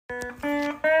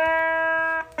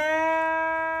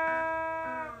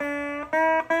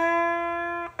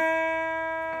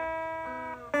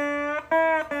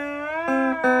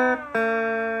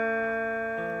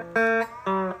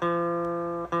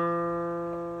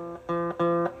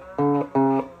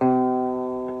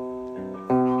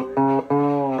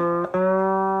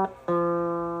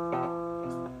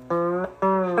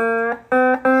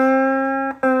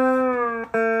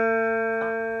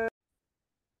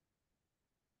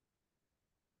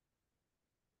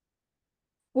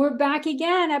We're back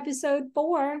again, episode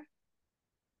 4.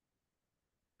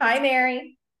 Hi,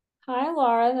 Mary. Hi,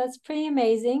 Laura. That's pretty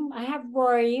amazing. I have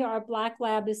Rory, our black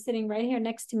lab, is sitting right here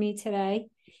next to me today,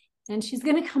 and she's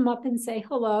going to come up and say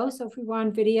hello. So if we were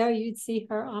on video, you'd see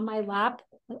her on my lap,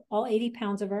 all 80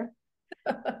 pounds of her.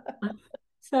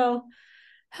 So,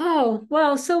 oh,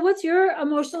 well, so what's your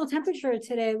emotional temperature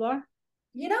today, Laura?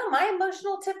 My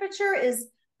emotional temperature is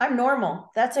I'm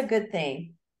normal. That's a good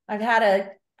thing. I've had a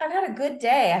I've had a good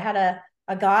day. I had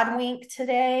a God wink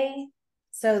today.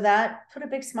 So that put a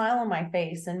big smile on my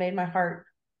face and made my heart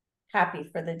happy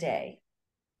for the day.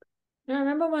 I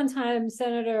remember one time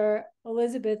Senator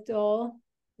Elizabeth Dole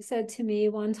said to me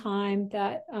one time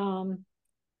that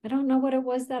I don't know what it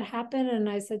was that happened. And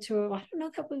I said to her, I don't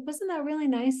know, wasn't that really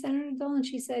nice, Senator Dole? And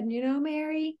she said,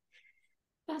 Mary,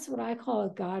 that's what I call a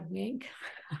God wink.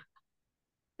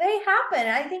 They happen.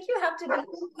 I think you have to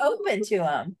be open to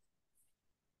them.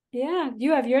 Yeah,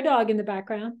 you have your dog in the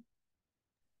background.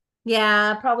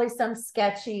 Yeah, probably some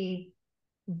sketchy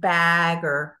bag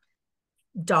or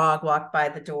dog walked by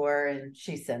the door and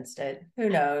she sensed it. Who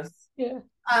knows? Yeah.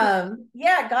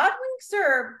 Yeah, God winks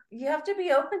are, you have to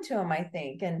be open to them, I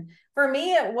think. And for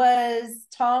me, it was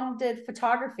Tom did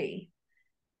photography.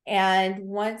 And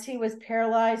once he was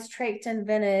paralyzed, trached, and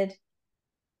vented,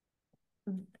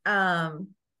 um,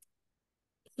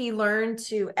 he learned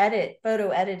to edit photo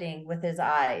editing with his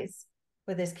eyes,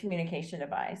 with his communication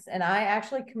device. And I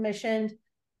actually commissioned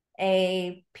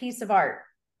a piece of art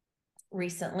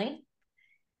recently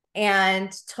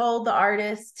and told the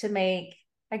artist to make,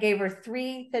 I gave her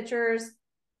 3 pictures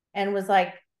and was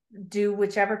like, do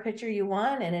whichever picture you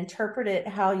want and interpret it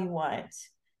how you want.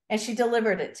 And she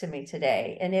delivered it to me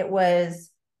today. And it was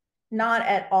not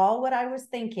at all what I was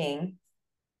thinking,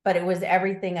 but it was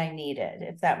everything I needed,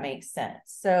 if that makes sense.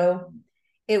 So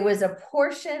it was a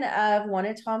portion of one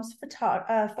of Tom's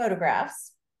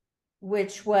photographs,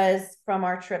 which was from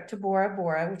our trip to Bora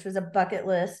Bora, which was a bucket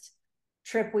list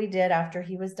trip we did after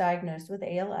he was diagnosed with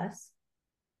ALS.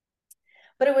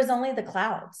 But it was only the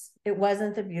clouds. It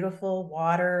wasn't the beautiful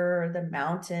water or the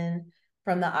mountain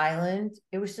from the island.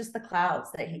 It was just the clouds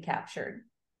that he captured.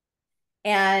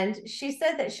 And she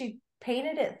said that she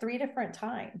painted it 3 different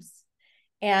times.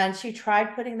 And she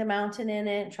tried putting the mountain in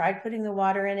it, tried putting the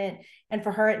water in it. And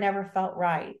for her, it never felt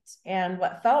right. And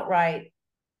what felt right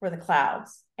were the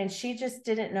clouds. And she just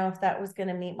didn't know if that was going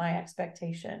to meet my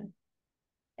expectation.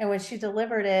 And when she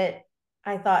delivered it,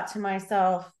 I thought to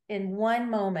myself, in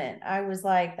one moment, I was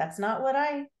like, that's not what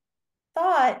I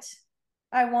thought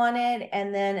I wanted.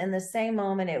 And then in the same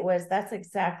moment, it was, that's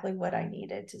exactly what I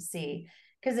needed to see.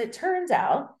 Because it turns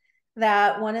out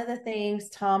that one of the things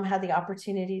Tom had the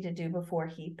opportunity to do before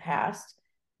he passed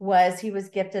was he was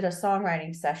gifted a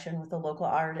songwriting session with a local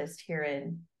artist here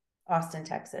in Austin,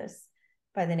 Texas,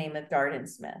 by the name of Darden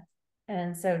Smith.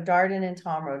 And so Darden and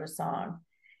Tom wrote a song.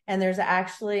 And there's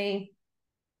actually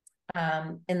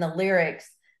in the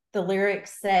lyrics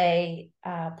say,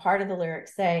 part of the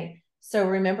lyrics say, so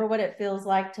remember what it feels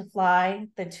like to fly.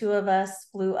 The two of us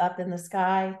flew up in the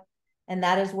sky, and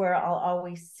that is where I'll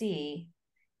always see.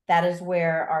 That is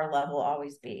where our love will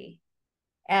always be.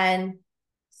 And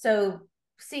so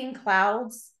seeing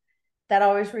clouds, that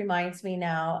always reminds me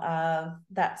now of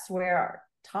that's where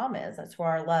Tom is. That's where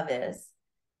our love is.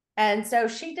 And so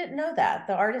she didn't know that.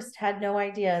 The artist had no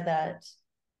idea that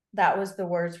that was the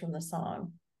words from the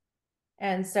song.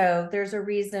 And so there's a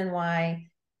reason why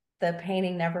the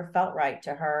painting never felt right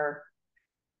to her,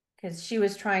 because she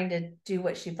was trying to do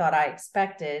what she thought I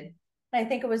expected. And I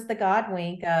think it was the God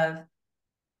wink of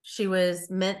she was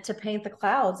meant to paint the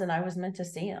clouds and I was meant to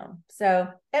see them. So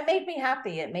it made me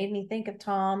happy. It made me think of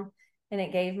Tom, and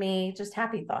it gave me just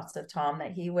happy thoughts of Tom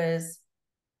that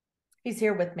he's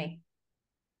here with me.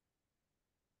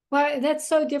 Well, that's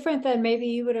so different than maybe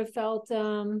you would have felt, I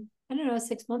don't know,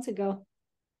 6 months ago.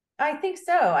 I think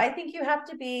so. I think you have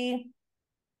to be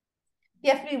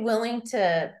willing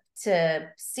to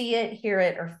see it, hear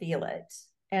it, or feel it.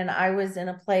 And I was in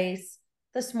a place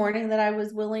this morning that I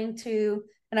was willing to,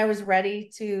 and I was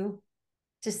ready to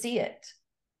see it.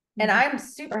 And Mhm. I'm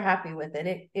super happy with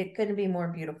it. It couldn't be more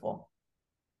beautiful.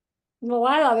 Well,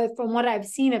 I love it from what I've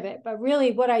seen of it, but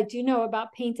really what I do know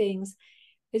about paintings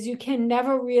is you can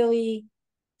never really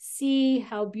see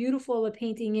how beautiful a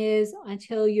painting is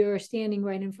until you're standing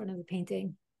right in front of the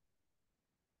painting.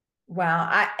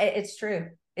 Wow, it's true.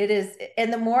 It is.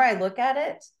 And the more I look at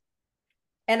it,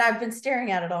 and I've been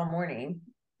staring at it all morning,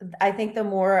 I think the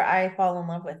more I fall in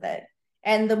love with it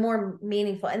and the more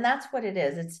meaningful. And that's what it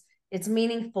is. It's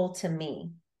meaningful to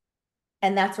me.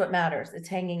 And that's what matters. It's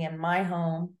hanging in my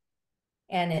home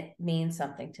and it means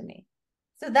something to me.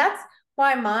 So that's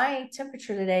why my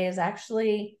temperature today is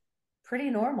actually pretty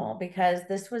normal, because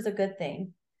this was a good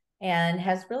thing and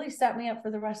has really set me up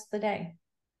for the rest of the day.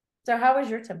 So how was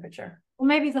your temperature? Well,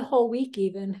 maybe the whole week,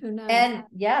 even. Who knows? And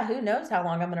yeah, who knows how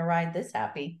long I'm going to ride this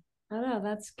happy. I don't know.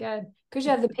 That's good because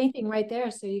you have the painting right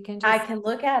there, so you can I just. can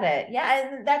look at it. Yeah,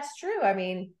 and that's true. I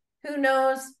mean, who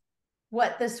knows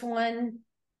what this one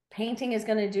painting is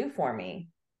going to do for me?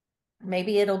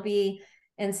 Maybe it'll be,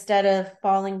 instead of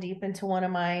falling deep into one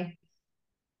of my,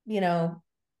 you know,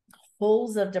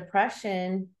 holes of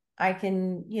depression, I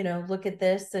can, look at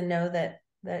this and know that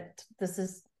this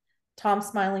is Tom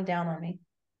smiling down on me.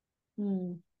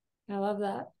 Hmm, I love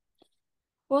that.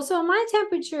 Well, so my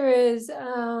temperature is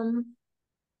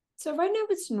so right now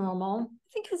it's normal.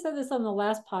 I think I said this on the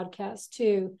last podcast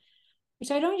too,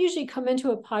 which I don't usually come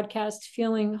into a podcast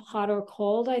feeling hot or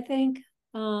cold, I think.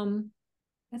 Um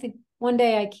I think one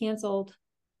day I canceled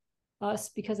us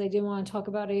because I didn't want to talk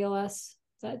about ALS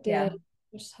that day. Yeah.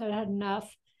 I just had had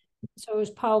enough. So it was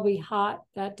probably hot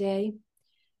that day.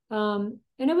 And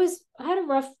I had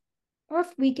a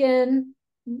rough weekend,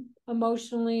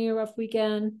 emotionally, a rough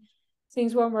weekend.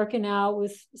 Things weren't working out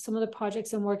with some of the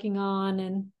projects I'm working on.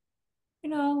 And,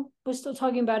 we're still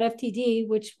talking about FTD,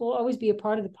 which will always be a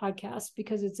part of the podcast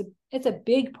because it's a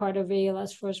big part of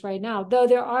ALS for us right now, though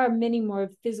there are many more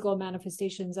physical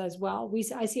manifestations as well.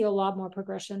 I see a lot more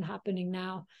progression happening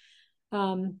now.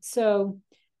 So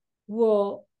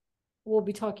we'll we'll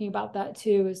be talking about that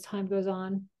too as time goes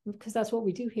on, because that's what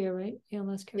we do here, right?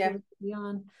 ALS Yeah. caregiver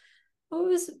beyond. Well,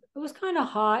 it was kind of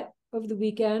hot over the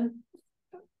weekend.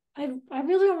 I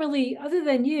really don't really, other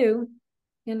than you,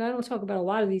 and I don't talk about a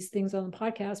lot of these things on the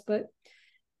podcast, but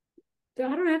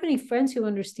I don't have any friends who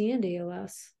understand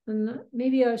ALS, and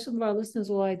maybe some of our listeners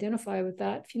will identify with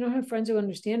that. If you don't have friends who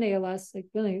understand ALS, like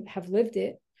really have lived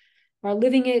it, are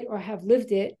living it, or have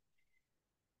lived it,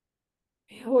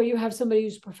 or you have somebody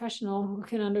who's professional who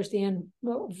can understand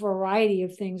a variety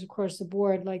of things across the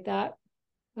board like that.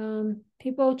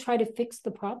 People try to fix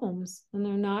the problems, and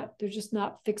they're just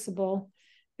not fixable.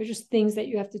 They're just things that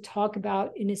you have to talk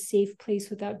about in a safe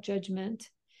place without judgment.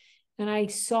 And I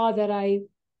saw that I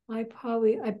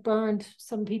burned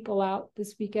some people out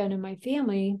this weekend in my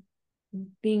family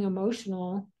being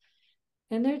emotional.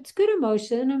 And it's good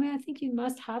emotion. I mean, I think you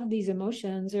must have these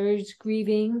emotions. There's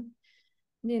grieving,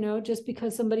 just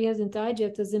because somebody hasn't died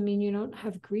yet doesn't mean you don't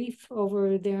have grief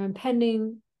over the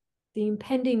impending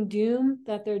doom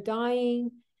that they're dying,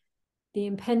 the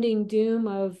impending doom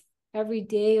of every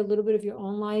day a little bit of your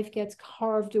own life gets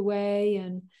carved away.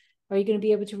 And are you going to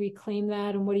be able to reclaim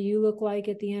that? And what do you look like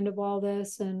at the end of all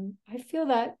this? And I feel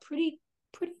that pretty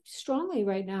strongly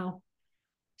right now.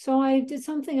 So I did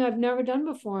something I've never done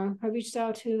before. I reached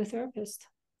out to a therapist.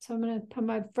 So I'm going to put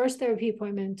my first therapy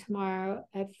appointment tomorrow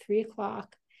at 3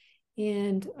 o'clock.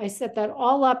 And I set that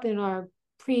all up in our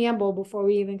preamble before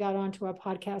we even got onto our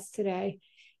podcast today.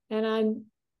 And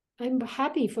I'm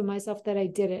happy for myself that I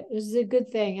did it. This is a good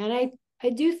thing. And I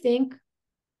do think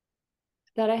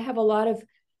that I have a lot of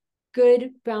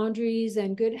good boundaries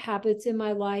and good habits in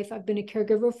my life. I've been a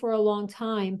caregiver for a long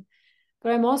time,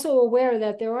 but I'm also aware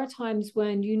that there are times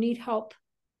when you need help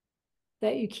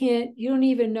that you don't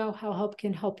even know how help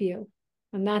can help you.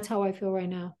 And that's how I feel right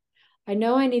now. I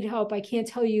know I need help. I can't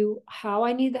tell you how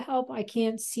I need the help. I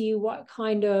can't see what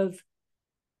kind of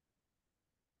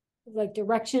like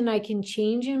direction I can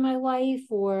change in my life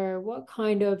or what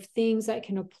kind of things I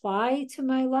can apply to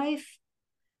my life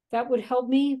that would help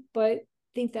me. But I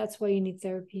think that's why you need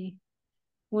therapy,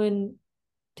 when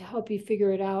to help you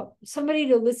figure it out. Somebody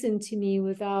to listen to me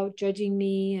without judging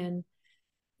me, and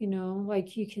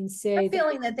like you can A say that.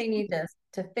 feeling that they need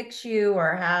to fix you,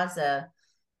 or has a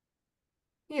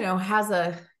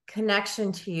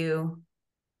connection to you.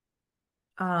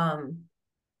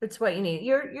 It's what you need.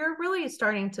 You're really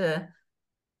starting to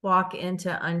walk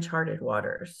into uncharted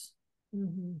waters.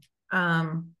 Mm-hmm.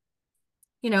 Um,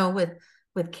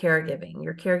 with caregiving.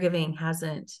 Your caregiving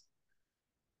hasn't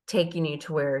taken you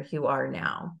to where you are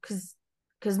now.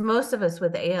 Because most of us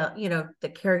with the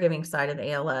caregiving side of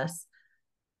ALS,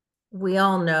 we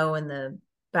all know in the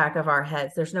back of our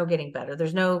heads. There's no getting better.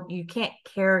 You can't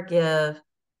care give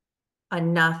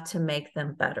enough to make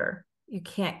them better. You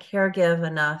can't care give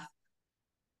enough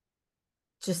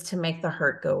just to make the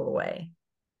hurt go away.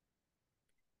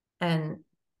 And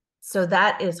so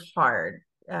that is hard.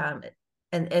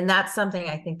 And that's something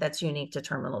I think that's unique to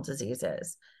terminal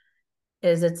diseases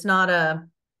is it's not a,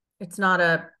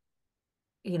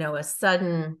 a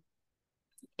sudden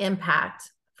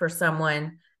impact for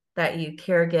someone that you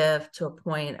care give to a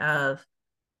point of,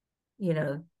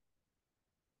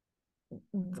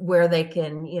 where they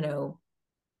can,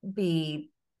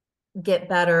 get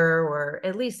better or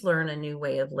at least learn a new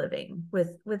way of living.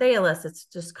 With ALS, it's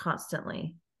just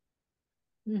constantly,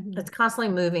 it's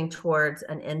constantly moving towards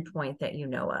an endpoint that you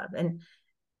know of.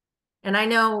 And I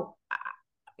know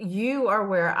you are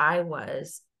where I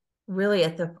was really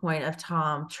at the point of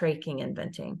Tom tracheing and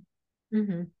venting,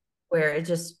 where it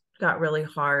just got really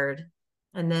hard.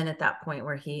 And then at that point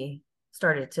where he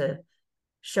started to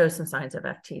show some signs of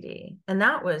FTD. And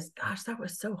that was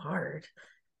so hard.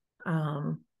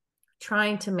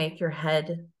 Trying to make your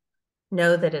head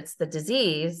know that it's the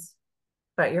disease,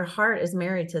 but your heart is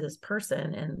married to this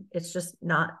person and it's just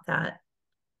not that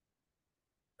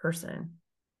person.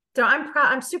 So I'm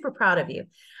proud. I'm super proud of you.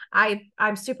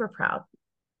 I'm super proud.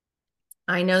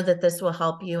 I know that this will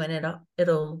help you and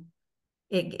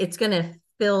it's going to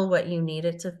fill what you need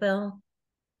it to fill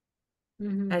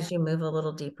as you move a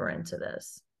little deeper into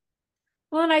this.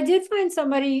 Well, and I did find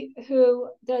somebody who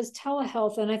does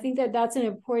telehealth, and I think that that's an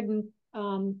important,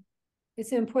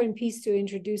 it's an important piece to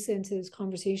introduce into this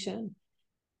conversation.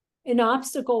 An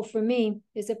obstacle for me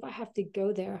is if I have to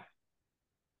go there.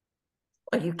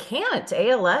 Well, you can't.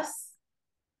 ALS,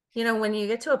 when you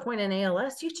get to a point in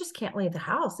ALS, you just can't leave the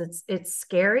house. It's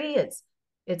scary.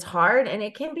 It's hard, and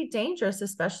it can be dangerous,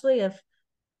 especially if,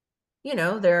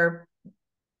 they're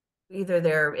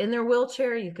in their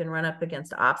wheelchair, you can run up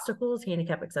against obstacles,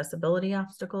 handicap accessibility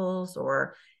obstacles,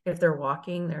 or if they're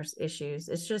walking, there's issues.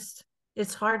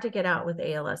 It's hard to get out with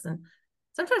ALS. And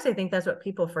sometimes I think that's what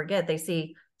people forget. They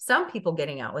see some people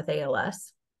getting out with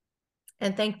ALS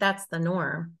and think that's the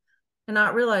norm and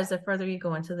not realize the further you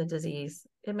go into the disease,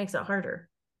 it makes it harder.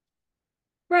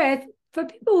 Right. For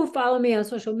people who follow me on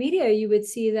social media, you would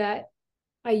see that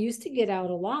I used to get out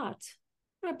a lot.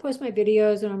 I post my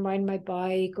videos when I'm riding my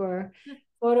bike or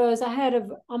photos. I had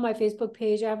on my Facebook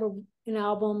page, I have an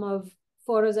album of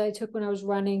photos I took when I was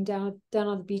running down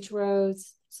on the beach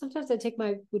roads. Sometimes I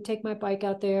would take my bike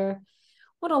out there.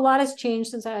 Well, a lot has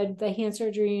changed since I had the hand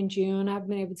surgery in June. I haven't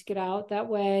been able to get out that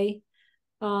way.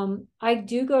 I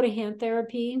do go to hand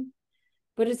therapy,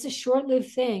 but it's a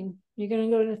short-lived thing. You're going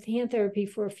to go to hand therapy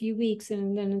for a few weeks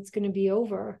and then it's going to be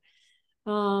over.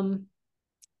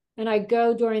 And I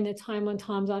go during the time when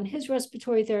Tom's on his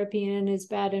respiratory therapy and in his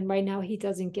bed. And right now he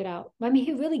doesn't get out. I mean,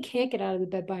 he really can't get out of the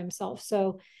bed by himself.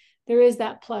 So there is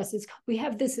that plus. We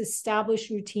have this established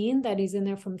routine that he's in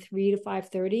there from 3 to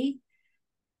 5:30.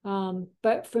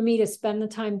 But for me to spend the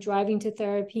time driving to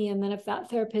therapy, and then if that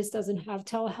therapist doesn't have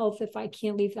telehealth, if I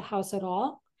can't leave the house at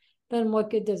all, then what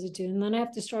good does it do? And then I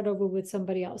have to start over with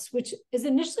somebody else, which is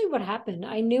initially what happened.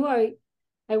 I knew I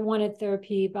wanted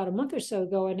therapy about a month or so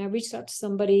ago, and I reached out to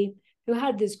somebody who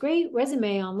had this great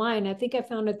resume online. I think I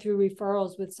found it through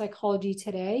referrals with Psychology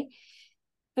Today.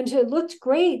 And it looked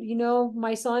great.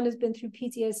 My son has been through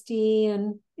PTSD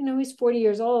and, he's 40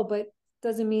 years old, but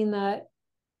doesn't mean that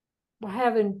I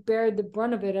haven't bared the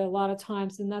brunt of it a lot of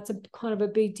times. And that's kind of a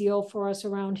big deal for us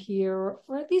around here,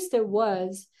 or at least it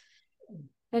was.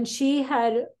 And she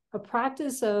had a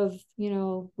practice of,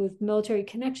 with military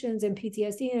connections and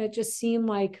PTSD. And it just seemed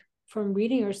like from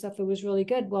reading her stuff, it was really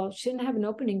good. Well, she didn't have an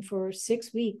opening for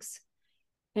 6 weeks.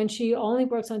 And she only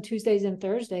works on Tuesdays and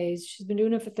Thursdays. She's been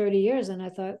doing it for 30 years. And I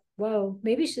thought, whoa,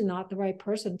 maybe she's not the right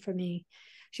person for me.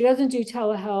 She doesn't do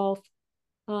telehealth.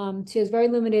 She has very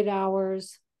limited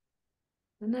hours.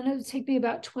 And then it would take me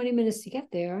about 20 minutes to get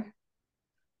there.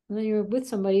 And then you're with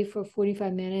somebody for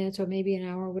 45 minutes or maybe an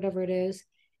hour, whatever it is.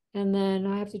 And then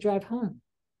I have to drive home.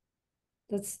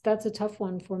 That's a tough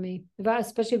one for me,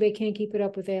 especially if I can't keep it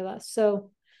up with ALS.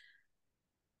 So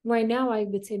right now, I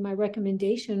would say my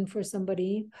recommendation for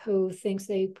somebody who thinks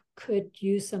they could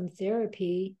use some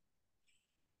therapy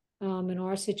in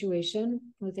our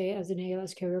situation as an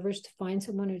ALS caregiver is to find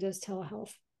someone who does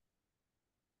telehealth.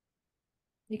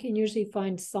 You can usually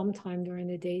find some time during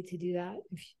the day to do that,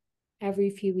 every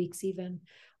few weeks even.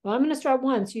 Well, I'm going to start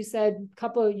once. You said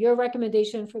your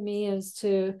recommendation for me is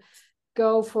to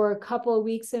go for a couple of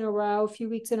weeks in a row, a few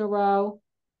weeks in a row,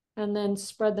 and then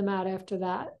spread them out after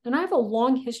that. And I have a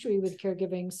long history with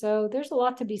caregiving, so there's a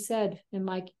lot to be said in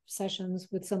my sessions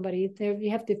with somebody. There,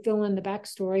 you have to fill in the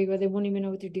backstory, or they won't even know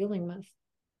what they're dealing with.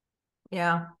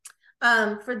 Yeah.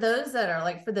 For those that are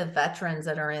like for the veterans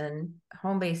that are in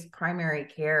home-based primary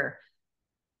care,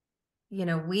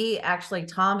 we actually,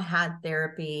 Tom had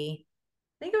therapy.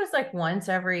 I think it was like once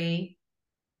every,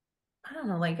 I don't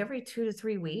know, like every 2 to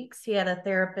 3 weeks. He had a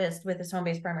therapist with his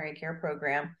home-based primary care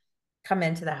program come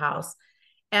into the house.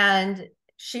 And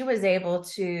she was able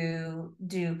to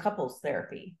do couples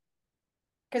therapy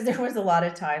because there was a lot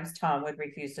of times Tom would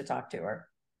refuse to talk to her.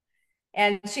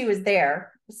 And she was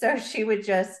there. So she would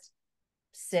just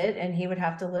sit and he would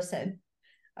have to listen.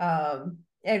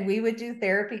 And we would do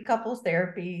therapy, couples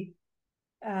therapy,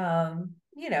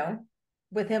 you know,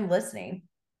 with him listening.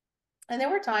 And there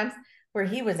were times where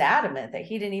he was adamant that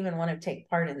he didn't even want to take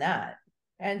part in that.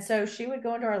 And so she would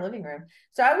go into our living room.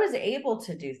 So I was able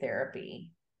to do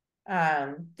therapy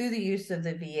through the use of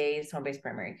the VA's home-based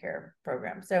primary care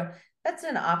program. So that's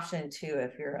an option too.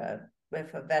 If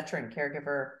a veteran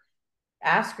caregiver,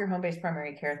 ask your home-based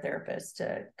primary care therapist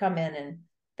to come in, and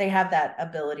they have that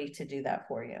ability to do that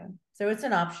for you. So it's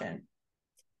an option.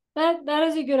 That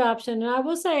is a good option. And I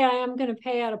will say I am going to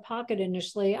pay out of pocket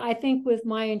initially. I think with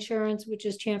my insurance, which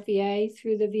is Champ VA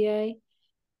through the VA,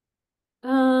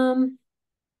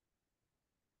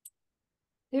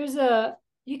 there's a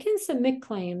you can submit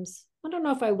claims. I don't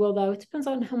know if I will though. It depends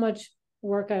on how much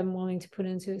work I'm willing to put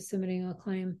into submitting a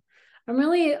claim. I'm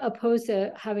really opposed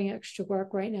to having extra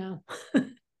work right now.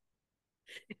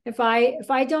 If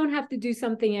I don't have to do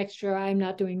something extra, I'm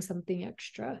not doing something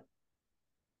extra.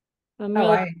 I'm Oh,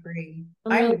 really I agree.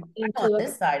 I'm really I'm on into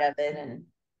this side of it, and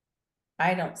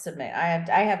I don't submit.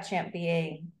 I have Champ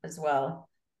VA as well.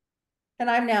 And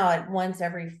I'm now at once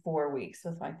every 4 weeks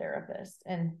with my therapist.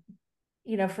 And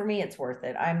for me it's worth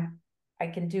it. I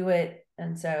can do it.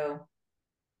 And so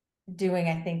doing,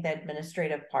 I think, the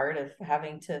administrative part of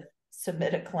having to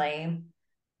submit a claim,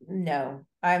 no.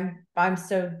 I'm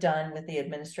so done with the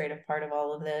administrative part of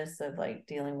all of this, of like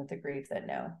dealing with the grief, that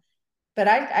no. But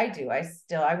I do.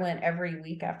 I went every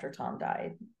week after Tom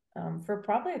died, for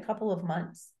probably a couple of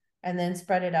months, and then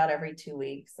spread it out every 2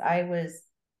 weeks. I was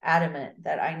adamant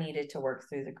that I needed to work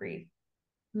through the grief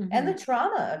and mm-hmm. the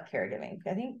trauma of caregiving.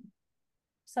 I think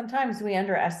sometimes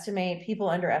people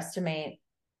underestimate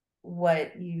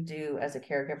what you do as a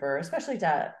caregiver, especially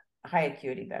to high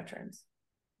acuity veterans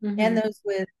and Mm-hmm. those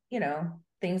with,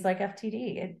 things like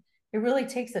FTD. It really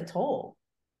takes a toll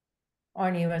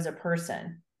on you as a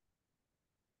person.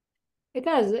 It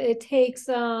does. It takes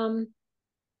it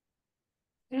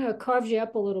carves you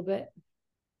up a little bit.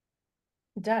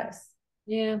 It does.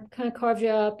 Yeah, kind of carves you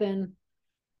up, and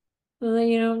then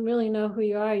you don't really know who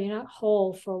you are. You're not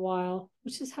whole for a while,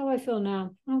 which is how I feel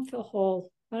now. I don't feel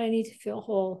whole, but I need to feel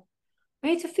whole. I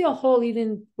need to feel whole,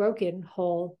 even broken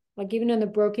whole. Like even in the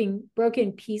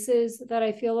broken pieces that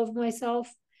I feel of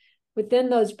myself, within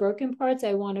those broken parts,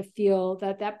 I want to feel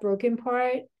that that broken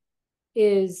part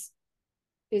is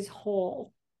is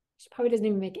whole. Which probably doesn't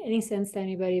even make any sense to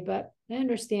anybody, but I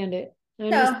understand it. I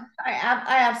understand. No,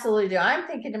 I absolutely do. I'm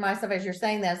thinking to myself as you're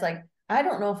saying that, it's like, I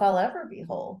don't know if I'll ever be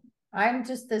whole. I'm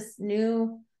just this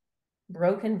new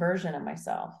broken version of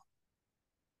myself.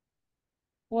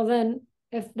 Well, then,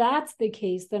 if that's the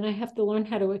case, then I have to learn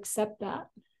how to accept that.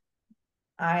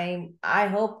 I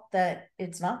hope that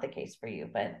it's not the case for you,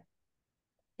 but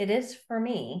it is for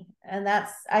me. And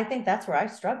I think that's where I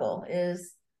struggle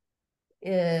is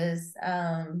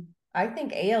I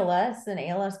think ALS and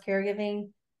ALS caregiving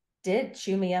did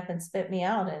chew me up and spit me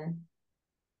out.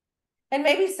 And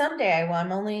maybe someday I will.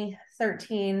 I'm only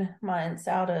 13 months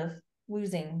out of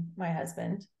losing my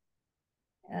husband.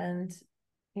 And,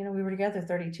 we were together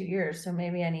 32 years. So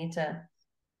maybe I need to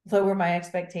lower my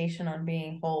expectation on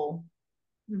being whole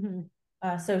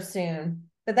Mm-hmm. so soon.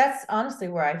 But that's honestly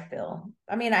where I feel.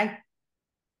 I mean, I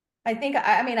think,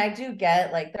 I mean, I do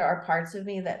get like there are parts of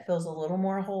me that feels a little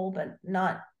more whole, but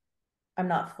I'm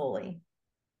not fully.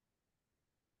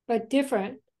 But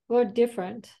different. We're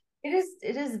different. It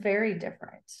is very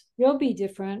different. You'll be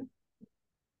different.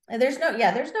 And there's no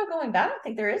going back. I don't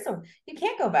think there is you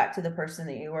can't go back to the person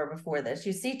that you were before this.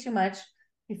 You see too much,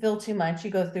 you feel too much, you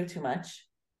go through too much.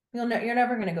 You're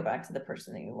never going to go back to the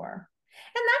person that you were.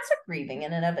 And that's a grieving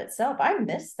in and of itself. I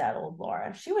miss that old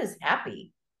Laura. She was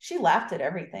happy. She laughed at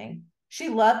everything. She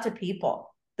loved to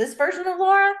people. This version of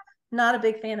Laura, not a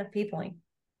big fan of peopling.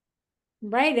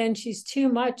 Right. And she's too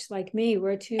much like me.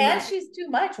 We're too And much. she's too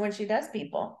much when she does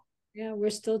people. Yeah, we're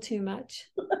still too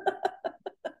much.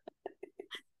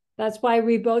 That's why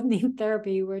we both need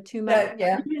therapy. We're too much.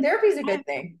 Yeah, therapy is a good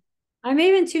thing. I'm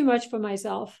even too much for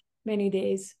myself many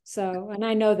days. So, and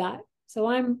I know that. So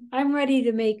I'm ready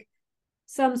to make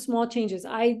some small changes.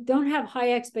 I don't have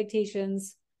high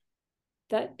expectations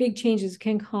that big changes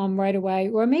can come right away,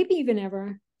 or maybe even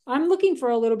ever. I'm looking for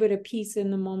a little bit of peace in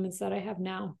the moments that I have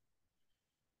now.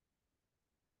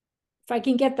 If I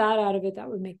can get that out of it, that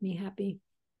would make me happy.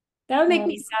 That would make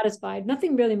me Um, satisfied.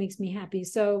 Nothing really makes me happy.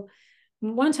 So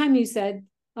one time you said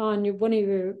on one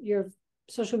of your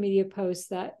social media posts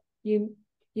that you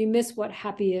miss what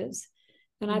happy is.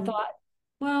 And I mhm. thought,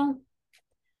 well,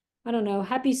 I don't know,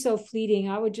 happy's so fleeting.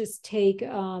 I would just take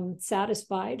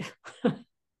satisfied.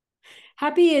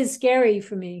 Happy is scary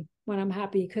for me when I'm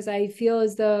happy because I feel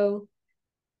as though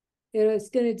it's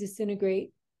going to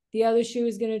disintegrate. The other shoe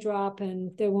is going to drop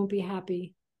and they won't be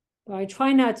happy. But I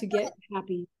try not to get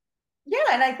happy. Yeah,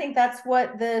 and I think that's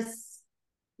what this,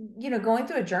 going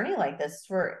through a journey like this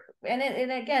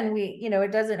and again,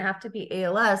 it doesn't have to be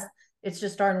ALS, it's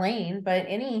just our lane, but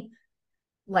any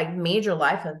like major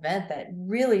life event that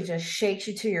really just shakes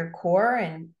you to your core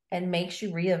and makes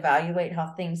you reevaluate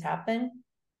how things happen,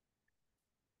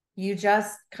 you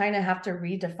just kind of have to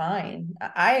redefine.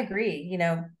 I agree,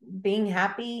 being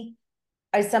happy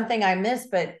is something I miss,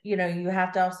 but you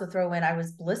have to also throw in I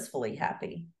was blissfully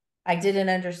happy. I didn't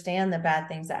understand the bad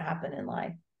things that happen in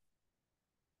life.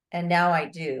 And now I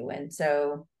do. And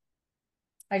so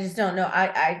I just don't know.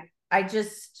 I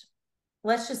just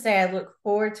let's just say I look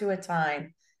forward to a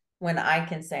time when I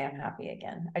can say I'm happy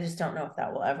again. I just don't know if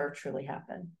that will ever truly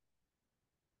happen.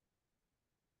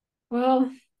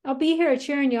 Well, I'll be here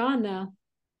cheering you on though.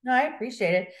 No, I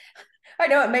appreciate it. I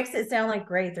know it makes it sound like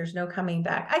great. There's no coming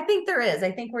back. I think there is.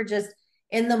 I think we're just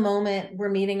in the moment. We're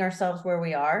meeting ourselves where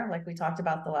we are, like we talked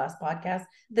about the last podcast.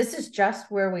 This is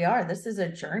just where we are. This is a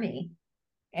journey.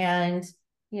 And,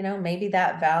 maybe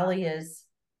that valley is,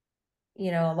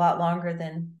 a lot longer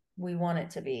than we want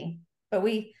it to be. But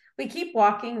we keep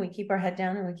walking, we keep our head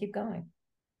down and we keep going.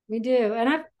 We do. And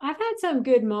I've had some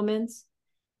good moments.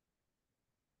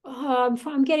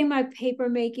 I'm getting my paper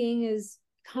making is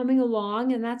coming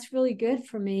along, and that's really good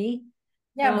for me.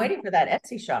 Yeah, I'm Um, waiting for that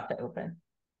Etsy shop to open.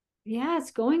 yeah,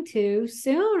 it's going to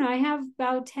soon. I have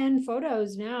about 10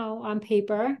 photos now on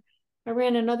paper. I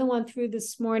ran another one through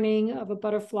this morning of a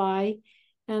butterfly,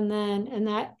 and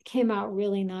that came out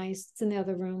really nice. It's in the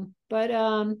other room. But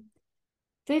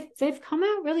they've come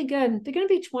out really good. They're gonna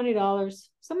be $20.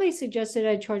 Somebody suggested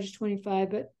I charge 25,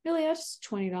 but really that's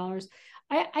 $20.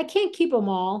 I can't keep them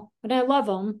all, but I love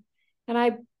them. And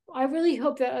I really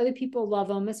hope that other people love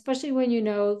them, especially when you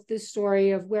know the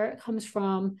story of where it comes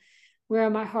from, where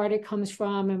in my heart it comes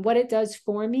from, and what it does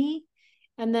for me.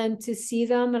 And then to see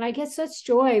them, and I get such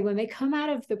joy when they come out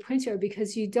of the printer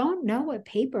because you don't know the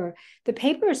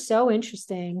paper is so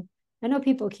interesting. I know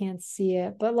people can't see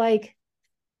it, but like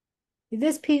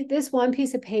this one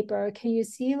piece of paper, can you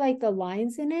see like the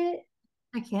lines in it?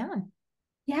 I can.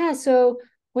 Yeah, so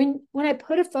when I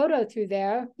put a photo through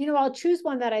there, I'll choose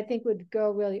one that I think would go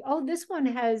really. Oh, this one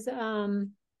has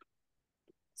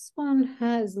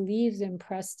leaves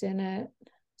impressed in it.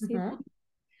 See that? Mm-hmm.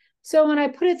 So when I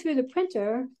put it through the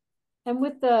printer and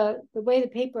with the way the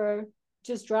paper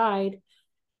just dried,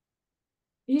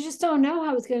 you just don't know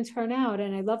how it's going to turn out,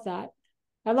 and I love that.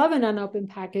 I love an unopened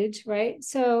package, right?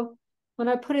 So when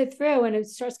I put it through and it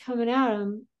starts coming out,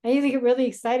 I either get really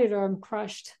excited or I'm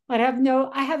crushed. I have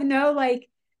no like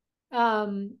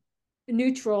um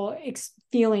neutral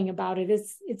feeling about it.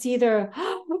 It's either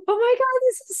oh my god,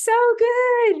 this is so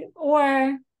good,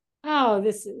 or oh,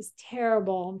 this is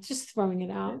terrible. I'm just throwing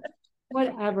it out.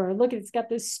 Whatever. Look, it's got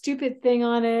this stupid thing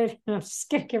on it. I'm just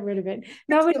gonna get rid of it. It's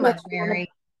Nobody too would much, want to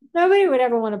Mary. nobody would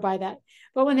ever want to buy that.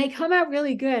 But when they come out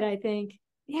really good, I think,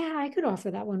 yeah, I could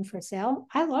offer that one for sale.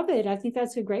 I love it. I think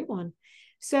that's a great one.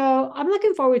 So I'm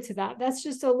looking forward to that. That's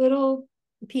just a little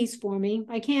piece for me.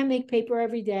 I can't make paper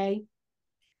every day.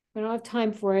 I don't have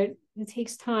time for it. It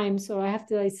takes time. So I have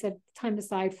to like, set time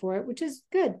aside for it, which is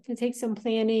good. It takes some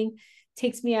planning,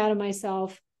 takes me out of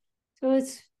myself. So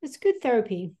it's good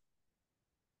therapy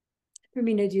for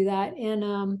me to do that.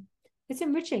 And it's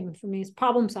enriching for me. It's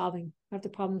problem solving. I have to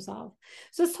problem solve.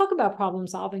 So let's talk about problem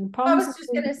solving. I Problem was just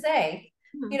solving. gonna say,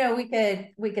 Yeah, we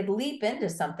could leap into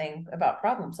something about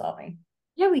problem solving.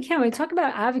 yeah, we can. We talk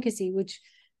about advocacy, which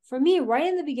for me, right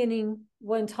in the beginning,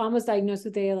 when Tom was diagnosed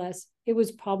with ALS, it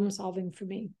was problem solving for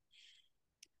me.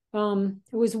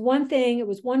 It was one thing, it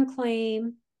was one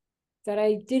claim that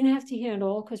I didn't have to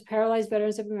handle because Paralyzed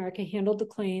Veterans of America handled the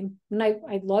claim. And I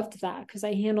loved that because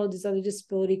I handled his other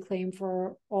disability claim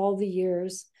for all the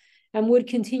years and would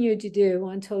continue to do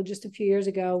until just a few years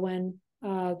ago when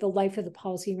the life of the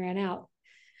policy ran out.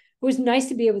 was nice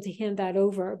to be able to hand that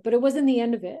over, but it wasn't the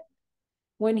end of it.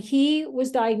 When he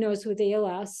was diagnosed with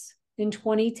ALS in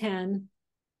 2010,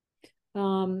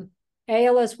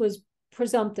 ALS was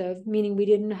presumptive, meaning we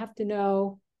didn't have to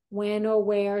know when or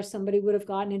where somebody would have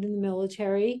gotten it in the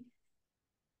military.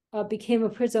 Became a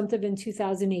presumptive in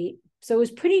 2008. So it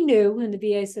was pretty new in the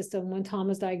VA system when Tom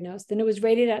was diagnosed, and it was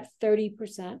rated at 30%.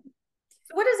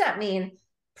 So what does that mean,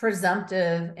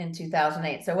 presumptive in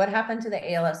 2008? So what happened to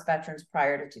the ALS veterans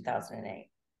prior to 2008?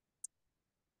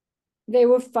 They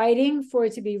were fighting for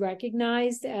it to be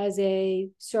recognized as a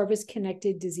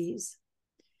service-connected disease.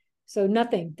 So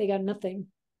nothing, they got nothing.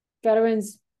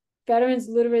 Veterans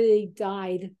literally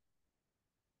died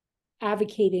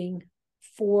advocating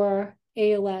for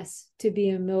ALS to be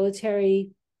a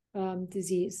military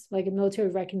disease, like a military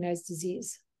recognized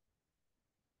disease,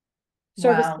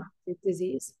 service Wow.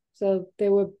 disease. So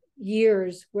there were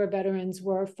years where veterans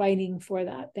were fighting for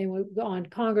that. They were on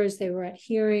Congress, they were at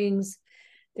hearings,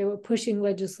 they were pushing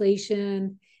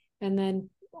legislation, and then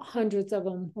hundreds of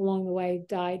them along the way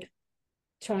died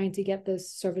trying to get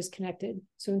this service connected.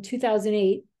 So in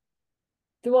 2008,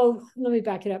 well, let me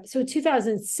back it up. So in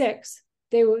 2006,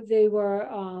 they were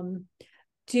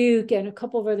Duke and a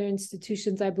couple of other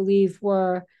institutions, I believe,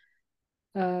 were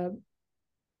the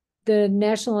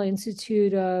National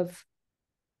Institute of,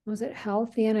 was it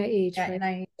Health? The NIH, Yeah, right?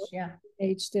 NIH, yeah.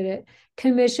 NIH did it,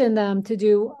 commissioned them to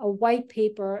do a white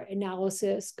paper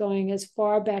analysis going as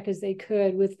far back as they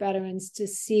could with veterans to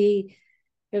see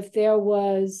if there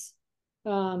was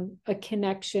a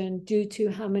connection due to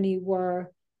how many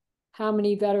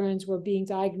veterans were being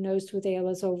diagnosed with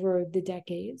ALS over the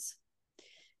decades.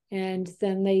 And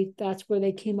then that's where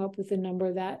they came up with the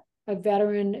number that a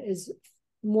veteran is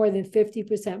more than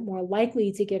 50% more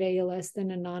likely to get ALS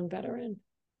than a non-veteran.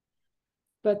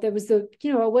 But there was it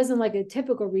wasn't like a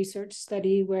typical research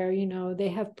study where, they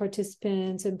have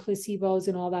participants and placebos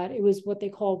and all that. It was what they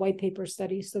call white paper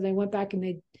studies. So they went back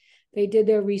and they did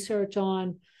their research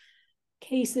on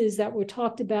cases that were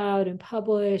talked about and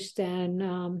published, and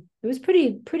it was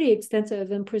pretty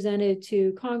extensive and presented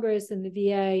to Congress and the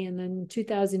VA. And then in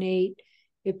 2008,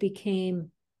 it became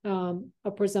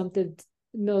a presumptive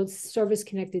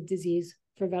service-connected disease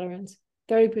for veterans,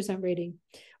 30% rating,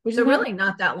 which So is really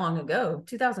not that long ago.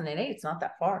 2008, it's not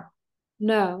that far.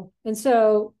 no. And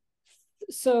so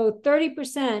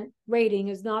 30% rating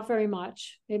is not very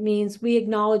much. It means we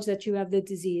acknowledge that you have the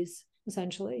disease,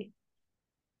 essentially.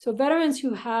 So veterans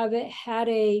who have had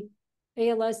a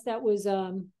ALS that was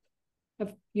a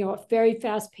very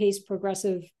fast-paced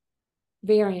progressive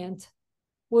variant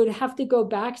would have to go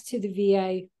back to the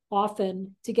VA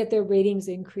often to get their ratings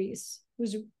increased.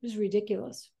 It was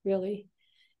ridiculous, really.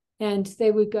 And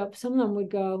they would go, some of them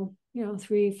would go,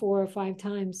 3, 4, or 5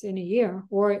 times in a year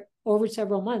or over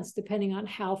several months, depending on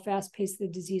how fast-paced the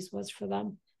disease was for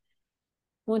them.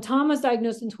 When Tom was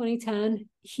diagnosed in 2010,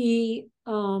 he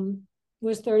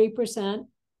was 30%.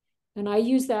 And I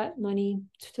used that money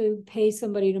to pay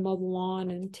somebody to mow the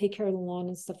lawn and take care of the lawn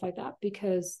and stuff like that,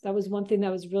 because that was one thing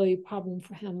that was really a problem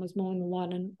for him, was mowing the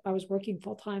lawn. And I was working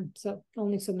full time, so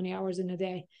only so many hours in a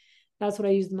day. That's what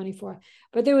I used the money for.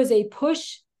 But there was a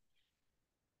push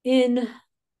in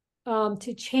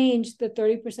to change the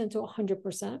 30% to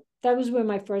 100%. That was where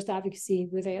my first advocacy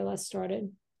with ALS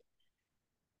started.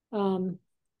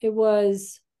 It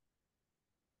was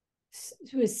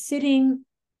sitting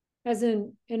as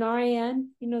an RAN,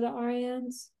 the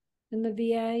RANs in the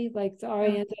VA, like the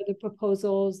RANs are the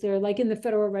proposals. They're like in the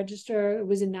Federal Register. It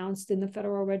was announced in the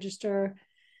Federal Register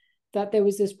that there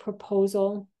was this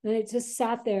proposal, and it just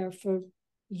sat there for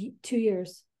 2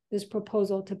 years, this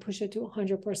proposal to push it to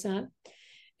 100%.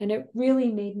 And it really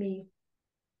made me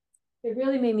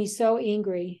so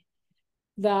angry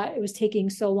that it was taking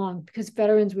so long, because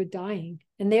veterans were dying,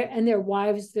 and their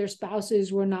wives, their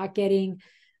spouses were not getting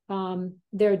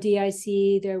their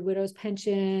DIC, their widow's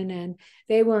pension, and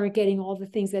they weren't getting all the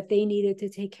things that they needed to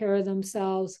take care of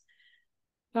themselves.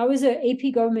 I was an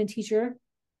AP government teacher,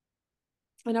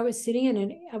 and I was sitting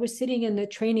in the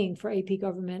training for AP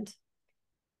government,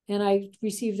 and I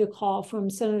received a call from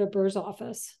Senator Burr's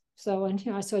office. So, and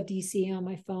I saw DC on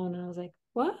my phone, and I was like,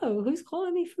 whoa, who's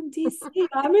calling me from DC?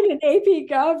 I'm in an AP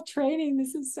Gov training.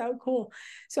 This is so cool.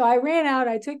 So I ran out,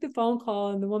 I took the phone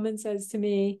call, and the woman says to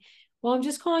me, well, I'm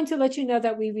just calling to let you know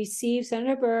that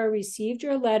Senator Burr received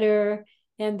your letter,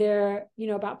 and they're,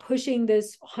 about pushing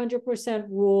this 100%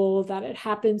 rule, that it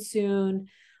happens soon.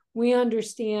 We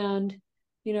understand,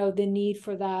 the need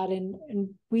for that, and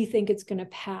we think it's going to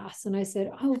pass. And I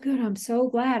said, oh, good, I'm so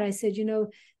glad. I said,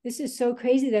 this is so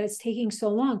crazy that it's taking so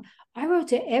long. I wrote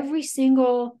to every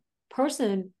single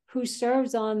person who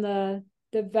serves on the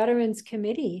the Veterans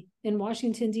Committee in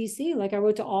Washington, D.C. Like I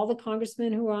wrote to all the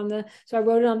congressmen who were on so I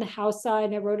wrote it on the House side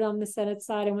and I wrote it on the Senate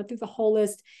side. I went through the whole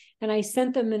list and I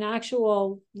sent them an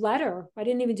actual letter. I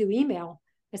didn't even do email.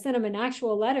 I sent them an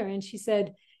actual letter and she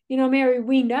said, Mary,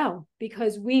 we know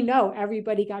because we know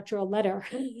everybody got your letter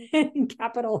in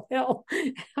Capitol Hill.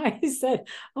 I said,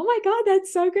 oh my God,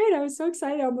 that's so great. I was so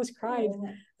excited. I almost cried. I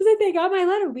was like, they got my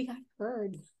letter. We got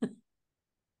heard.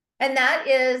 And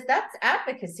that's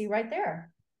advocacy right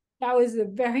there. That was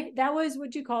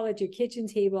what you call it, your kitchen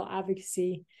table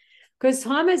advocacy. Because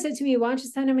Thomas said to me, why don't you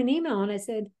send him an email? And I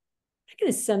said, I'm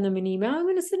going to send them an email. I'm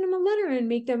going to send them a letter and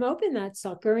make them open that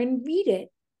sucker and read it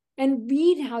and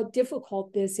read how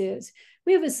difficult this is.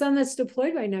 We have a son that's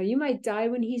deployed right now. You might die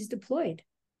when he's deployed.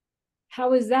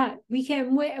 How is that? We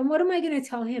can't wait. And what am I going to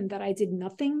tell him? That I did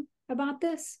nothing about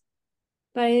this?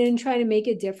 But I didn't try to make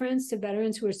a difference to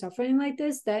veterans who are suffering like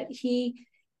this, that he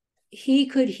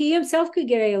himself could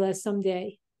get ALS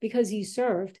someday because he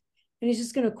served. And he's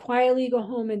just going to quietly go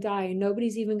home and die. And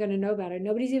nobody's even going to know about it.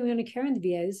 Nobody's even going to care in the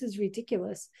VA. This is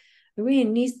ridiculous. We at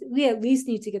least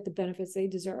need to get the benefits they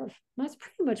deserve. That's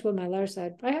pretty much what my letter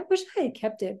said. I wish I had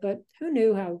kept it, but who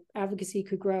knew how advocacy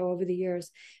could grow over the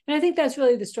years? And I think that's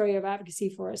really the story of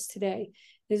advocacy for us today,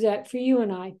 is that for you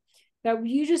and I, that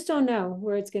you just don't know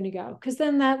where it's going to go. Because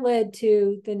then that led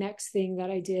to the next thing that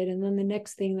I did, and then the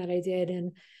next thing that I did.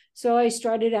 And so I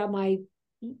started at my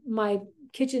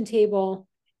kitchen table,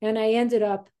 and I ended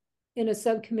up in a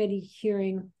subcommittee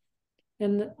hearing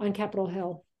on Capitol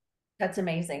Hill. That's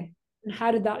amazing. And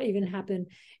how did that even happen?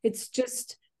 It's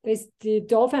just the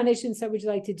Dole Foundation said, would you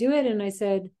like to do it? And I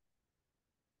said,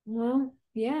 well,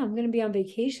 yeah, I'm going to be on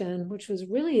vacation, which was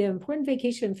really an important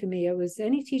vacation for me. It was,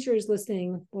 any teachers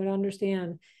listening would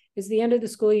understand, it's the end of the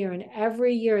school year. And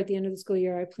every year at the end of the school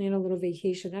year, I plan a little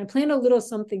vacation. I plan a little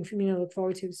something for me to look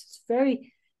forward to. So it's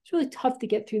really tough to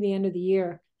get through the end of the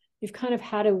year. You've kind of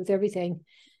had it with everything.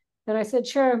 And I said,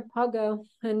 sure, I'll go.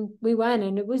 And we went,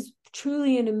 and it was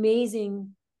truly an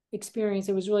amazing experience.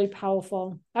 It was really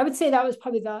powerful. I would say that was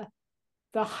probably the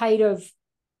height of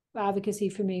advocacy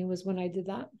for me, was when I did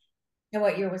that. And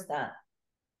what year was that?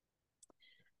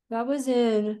 That was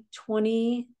in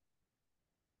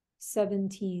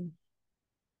 2017.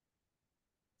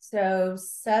 So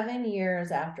 7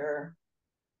 years after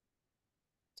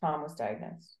Tom was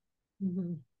diagnosed.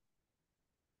 Mm-hmm.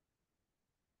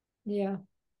 Yeah.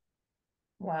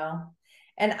 Wow.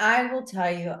 And I will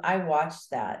tell you, I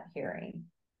watched that hearing.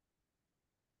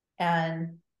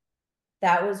 And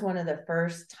that was one of the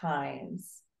first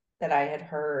times that I had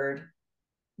heard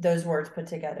those words put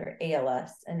together,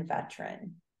 ALS and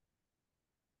veteran,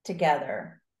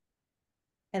 together.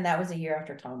 And that was a year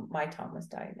after my Tom was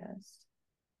diagnosed.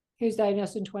 He was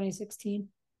diagnosed in 2016.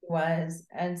 Was.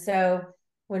 And so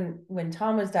when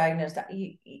Tom was diagnosed,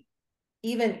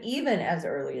 even as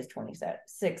early as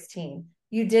 2016,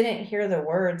 you didn't hear the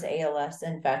words ALS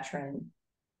and veteran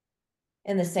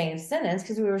in the same sentence,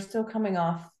 because we were still coming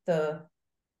off the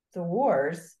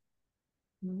wars.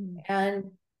 Mm-hmm. And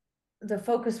the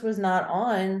focus was not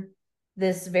on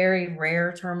this very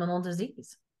rare terminal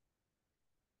disease,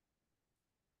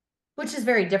 which is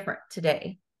very different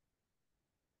today.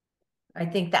 I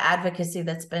think the advocacy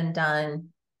that's been done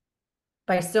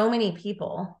by so many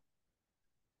people,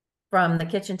 from the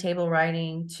kitchen table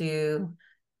writing to,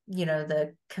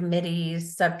 the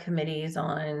committees, subcommittees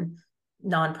on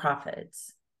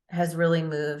nonprofits, has really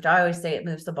moved. I always say it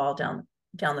moves the ball down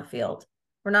the field.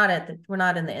 We're not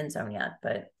in the end zone yet,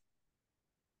 but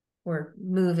we're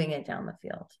moving it down the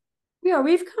field. Yeah,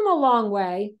 we've come a long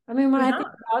way. I mean, when I think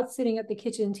about sitting at the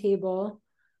kitchen table,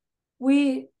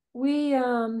 we've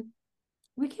come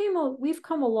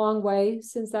a long way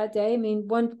since that day. I mean,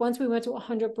 once we went to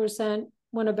 100%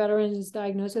 when a veteran is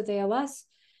diagnosed with ALS,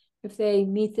 if they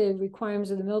meet the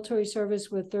requirements of the military service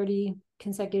with 30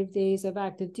 consecutive days of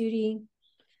active duty,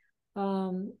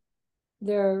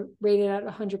 they're rated at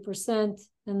 100%,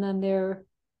 and then they're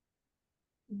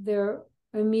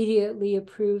immediately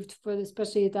approved for the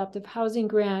specially adaptive housing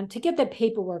grant to get the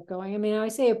paperwork going. I mean, I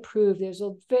say approved, it's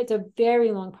a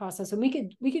very long process, and we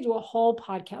could do a whole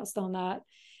podcast on that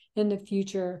in the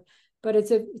future, but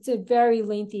it's a very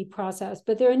lengthy process.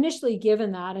 But they're initially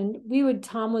given that, and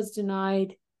Tom was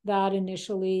denied that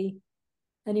initially,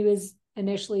 and he was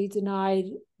initially denied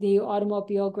the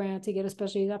automobile grant to get a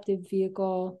specially adapted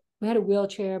vehicle. We had a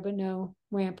wheelchair, but no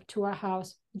ramp to our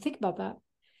house. Think about that.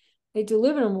 They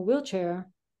delivered him a wheelchair,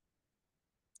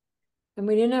 and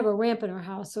we didn't have a ramp in our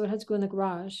house, so it had to go in the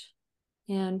garage,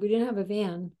 and we didn't have a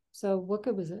van. So what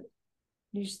good was it?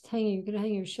 You're going to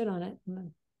hang your shit on it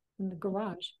in the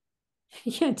garage.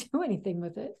 You can't do anything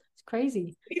with it. It's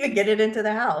crazy. Even get it into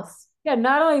the house. Yeah,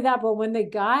 not only that, but when the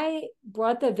guy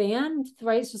brought the van,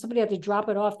 right? So somebody had to drop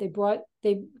it off. Brought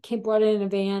it in a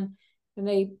van,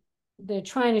 and they're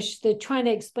trying to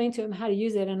explain to him how to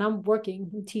use it. And I'm working,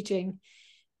 I'm teaching,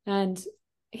 and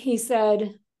he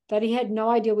said that he had no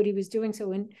idea what he was doing.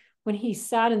 So when he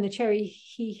sat in the chair,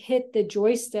 he hit the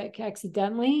joystick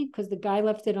accidentally because the guy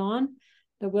left it on,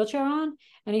 the wheelchair on,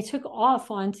 and he took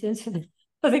off onto into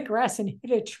the grass and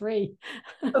hit a tree.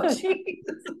 Oh, geez.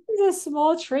 It's a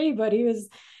small tree, but he was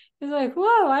like,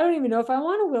 whoa, I don't even know if I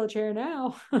want a wheelchair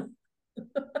now. I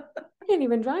can't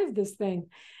even drive this thing.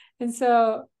 And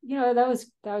so, that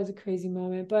was a crazy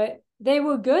moment. But the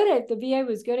VA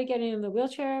was good at getting him the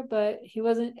wheelchair, but he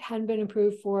hadn't been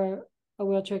approved for a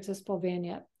wheelchair accessible van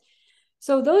yet.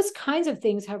 So those kinds of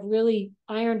things have really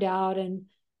ironed out,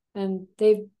 and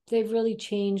they've really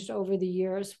changed over the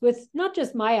years with not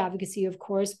just my advocacy, of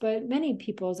course, but many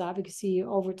people's advocacy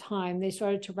over time. They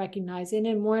started to recognize it,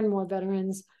 and more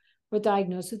veterans were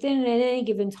diagnosed with it. And at any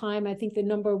given time, I think the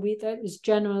number that is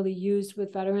generally used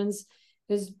with veterans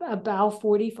is about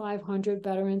 4,500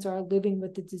 veterans are living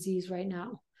with the disease right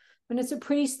now. And it's a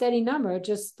pretty steady number.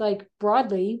 Just like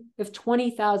broadly, if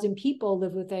 20,000 people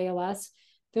live with ALS,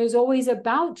 there's always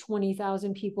about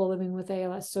 20,000 people living with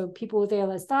ALS. So people with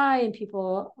ALS die and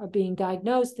people are being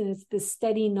diagnosed, and it's this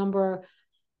steady number.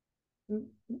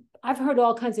 I've heard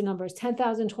all kinds of numbers,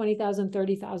 10,000, 20,000,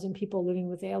 30,000 people living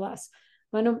with ALS.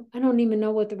 I don't even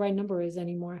know what the right number is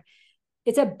anymore.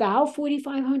 It's about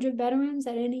 4,500 veterans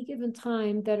at any given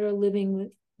time that are living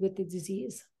with the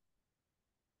disease.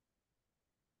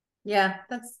 Yeah,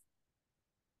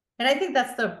 and I think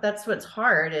that's what's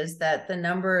hard, is that the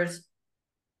numbers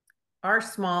are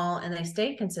small and they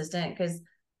stay consistent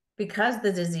because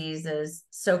the disease is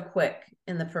so quick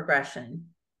in the progression.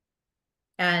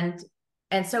 And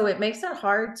so it makes it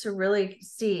hard to really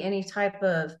see any type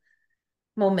of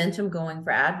momentum going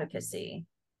for advocacy.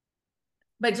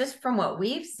 But just from what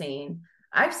we've seen,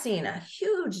 I've seen a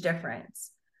huge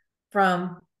difference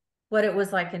from what it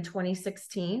was like in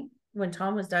 2016 when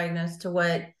Tom was diagnosed to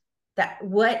what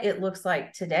it looks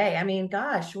like today. I mean,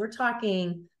 gosh, we're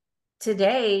talking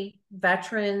today,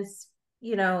 veterans,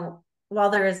 while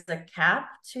there is a cap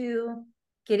to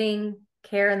getting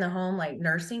care in the home, like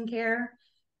nursing care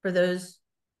for those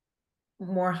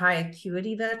more high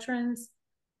acuity veterans,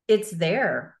 it's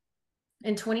there.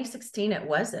 In 2016, it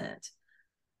wasn't.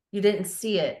 You didn't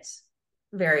see it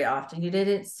very often. You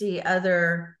didn't see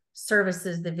other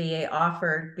services the VA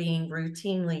offered being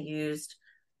routinely used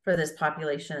for this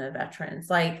population of veterans.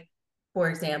 Like, for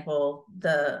example,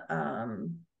 the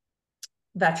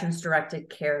Veterans Directed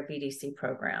Care VDC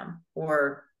program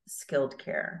or skilled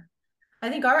care. I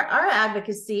think our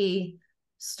advocacy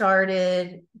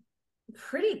started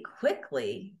pretty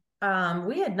quickly.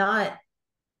 We had not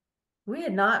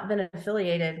been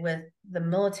affiliated with the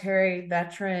military,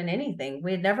 veteran, anything.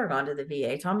 We had never gone to the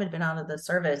VA. Tom had been out of the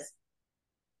service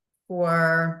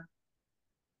for,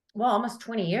 well, almost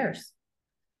 20 years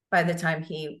by the time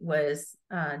he was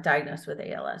diagnosed with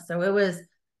ALS. So it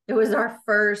was our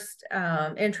first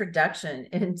introduction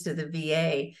into the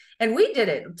VA. And we did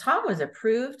it. Tom was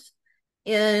approved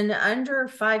in under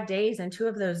 5 days, and 2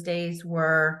 of those days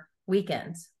were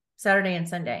weekends, Saturday and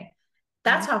Sunday.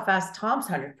 That's how fast Tom's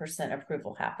 100%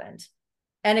 approval happened.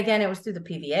 And again, it was through the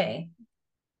PVA.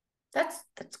 That's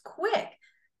quick.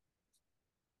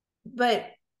 But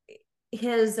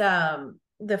his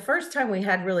the first time we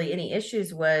had really any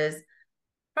issues was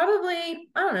probably,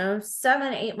 I don't know,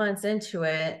 7-8 months into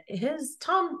it.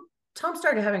 Tom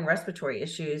started having respiratory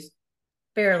issues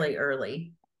fairly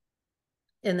early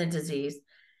in the disease,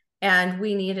 and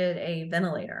we needed a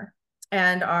ventilator.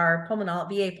 And our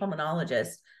VA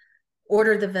pulmonologist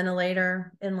ordered the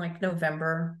ventilator in like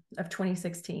November of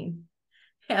 2016,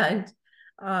 and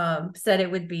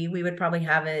said we would probably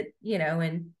have it,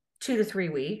 in 2 to 3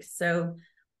 weeks. So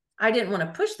I didn't want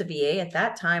to push the VA at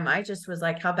that time. I just was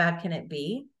like, how bad can it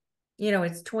be?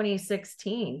 It's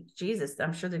 2016. Jesus,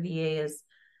 I'm sure the VA is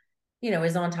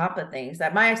on top of things.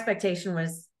 That my expectation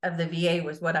was of the VA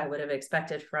was what I would have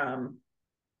expected from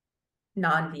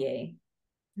non-VA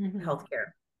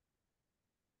healthcare.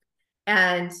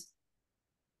 And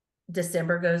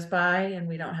December goes by and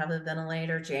we don't have a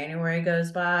ventilator. January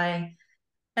goes by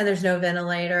and there's no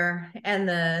ventilator. And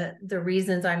the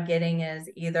reasons I'm getting is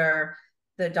either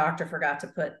the doctor forgot to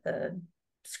put the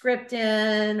script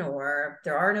in, or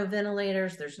there are no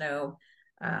ventilators. There's no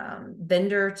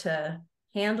vendor to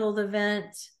handle the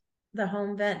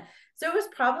home vent. So it was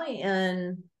probably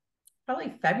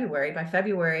February. By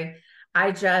February,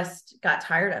 I just got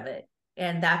tired of it.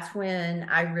 And that's when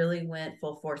I really went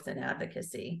full force in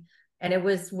advocacy. And it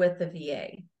was with the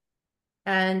VA.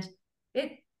 And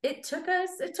it took us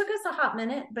a hot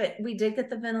minute, but we did get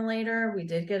the ventilator. We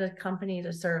did get a company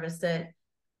to service it.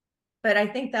 But I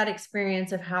think that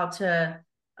experience of how to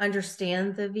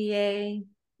understand the VA,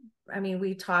 I mean,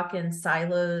 we talk in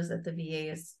silos, that the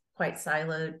VA is quite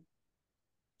siloed,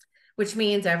 which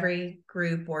means every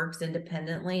group works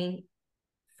independently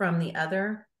from the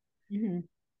other. Mm-hmm.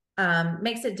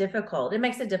 Makes it difficult. It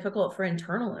makes it difficult for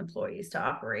internal employees to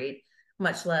operate,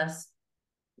 much less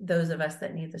those of us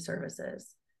that need the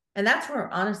services. And that's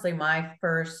where, honestly, my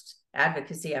first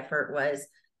advocacy effort was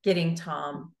getting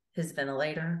Tom his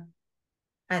ventilator.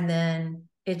 And then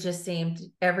it just seemed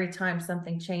every time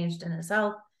something changed in his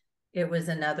health, it was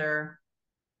another,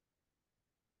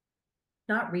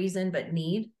 not reason, but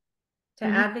need to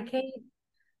advocate.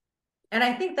 And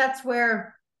I think that's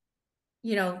where,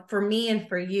 you know, for me and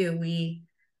for you,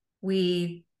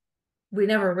 we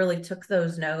never really took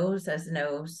those no's as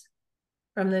no's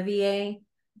from the VA.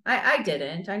 I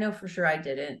didn't. I know for sure I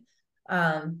didn't.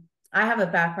 I have a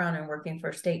background in working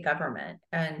for state government,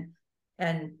 and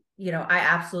you know, I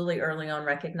absolutely early on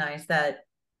recognized that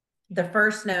the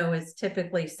first no is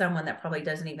typically someone that probably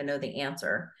doesn't even know the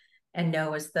answer, and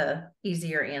no is the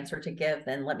easier answer to give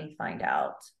than let me find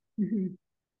out. Mm-hmm.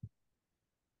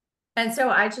 And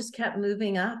so I just kept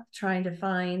moving up, trying to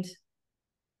find,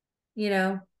 you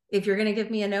know, if you're going to give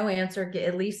me a no answer,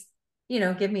 at least, you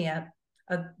know, give me a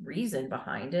reason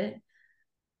behind it.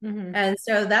 Mm-hmm. And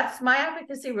so that's my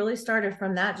advocacy really started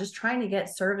from that, just trying to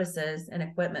get services and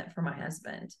equipment for my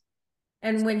husband.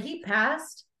 And when he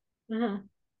passed, mm-hmm.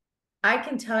 I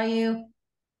can tell you,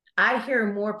 I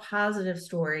hear more positive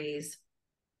stories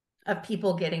of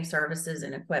people getting services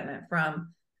and equipment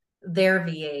from their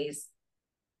VAs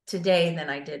today than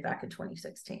I did back in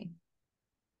 2016.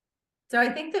 So I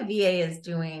think the VA is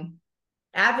doing,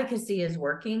 advocacy is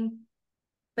working,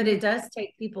 but it does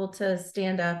take people to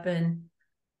stand up and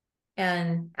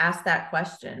ask that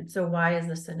question. So why is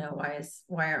this a no?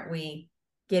 Why aren't we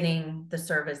getting the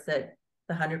service that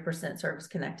the 100% service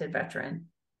connected veteran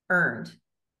earned?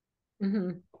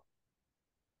 Mm-hmm.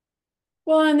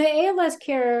 Well, and the ALS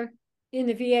care in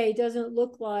the VA doesn't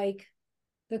look like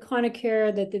the kind of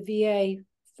care that the VA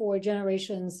for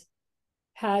generations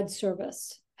had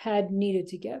needed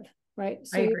to give, right?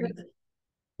 So, I agree.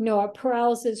 You know, a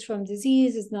paralysis from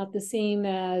disease is not the same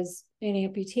as an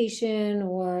amputation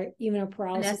or even a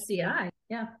paralysis. An SCI,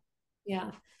 yeah.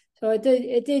 Yeah. So it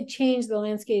did change the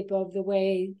landscape of the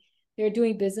way they're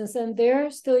doing business, and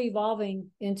they're still evolving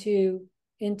into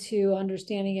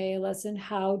understanding ALS and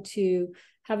how to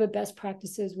have a best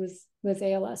practices with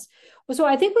ALS. Well, so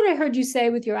I think what I heard you say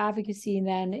with your advocacy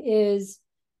then is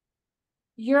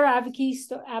your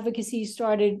advocacy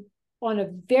started on a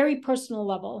very personal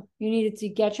level. You needed to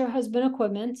get your husband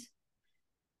equipment,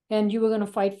 and you were going to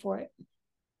fight for it.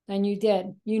 And you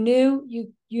did. You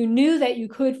knew that you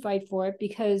could fight for it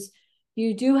because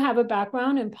you do have a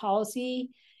background in policy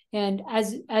and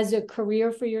as a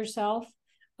career for yourself.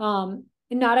 And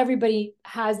not everybody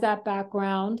has that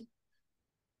background.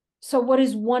 So what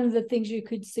is one of the things you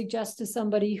could suggest to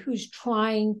somebody who's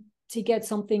trying to get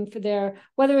something for their,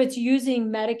 whether it's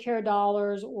using Medicare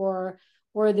dollars or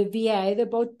the VA, they're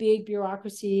both big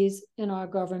bureaucracies in our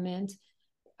government.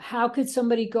 How could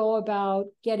somebody go about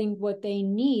getting what they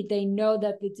need? They know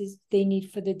that they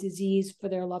need for the disease for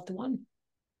their loved one.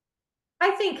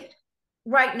 I think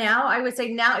right now, I would say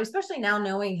now, especially now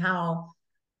knowing how,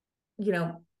 you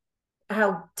know,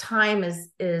 how time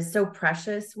is so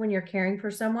precious when you're caring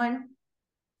for someone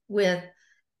with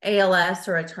ALS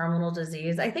or a terminal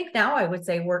disease. I think now I would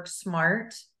say work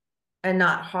smart and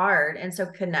not hard. And so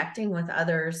connecting with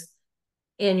others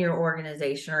in your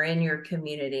organization or in your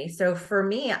community. So for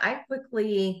me, I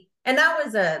quickly, and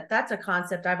that's a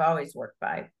concept I've always worked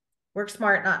by. Work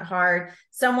smart, not hard.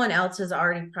 Someone else has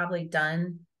already probably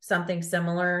done something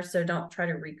similar. So don't try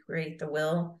to recreate the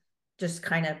wheel. Just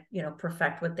kind of, you know,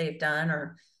 perfect what they've done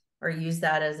or use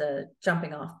that as a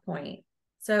jumping off point.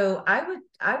 So I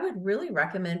would really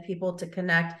recommend people to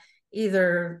connect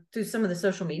either through some of the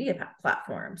social media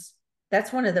platforms.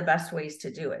 That's one of the best ways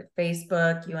to do it.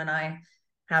 Facebook, you and I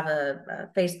have a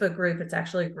Facebook group. It's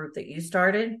actually a group that you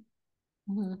started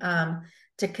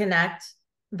to connect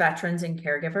veterans and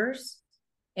caregivers.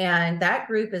 And that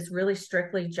group is really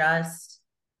strictly just,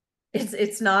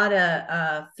 it's not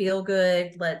a feel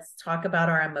good, let's talk about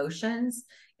our emotions.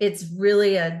 It's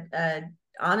really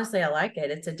honestly, I like it.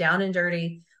 It's a down and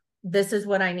dirty, this is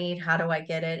what I need, how do I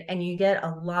get it? And you get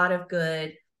a lot of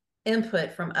good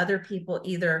input from other people,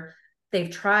 either they've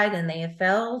tried and they have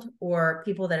failed, or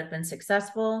people that have been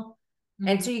successful.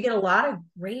 And Mm-hmm. so you get a lot of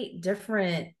great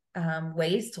different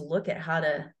ways to look at how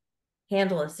to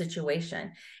handle a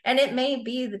situation. And it may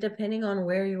be that depending on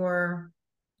where you're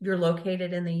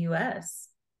located in the US,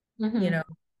 you Mm-hmm. know,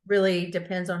 really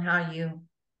depends on how you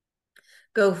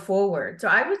go forward. So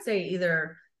I would say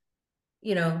either,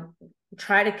 you know,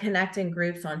 try to connect in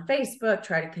groups on Facebook,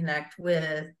 try to connect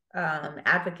with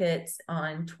advocates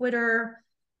on Twitter,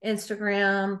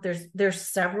 Instagram. There's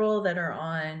several that are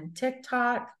on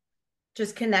TikTok.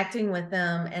 Just connecting with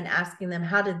them and asking them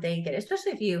how did they get it,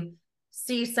 especially if you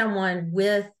see someone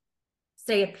with,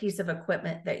 say, a piece of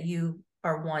equipment that you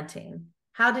are wanting.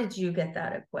 How did you get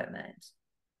that equipment?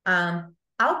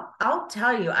 I'll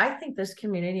tell you, I think this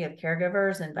community of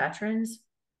caregivers and veterans,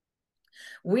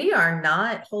 we are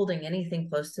not holding anything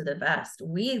close to the vest.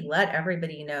 We let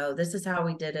everybody know this is how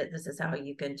we did it. This is how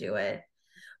you can do it,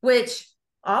 which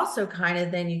also kind of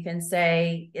then you can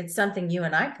say it's something you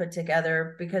and I put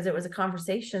together because it was a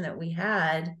conversation that we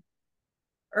had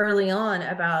early on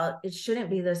about it shouldn't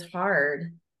be this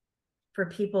hard for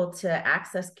people to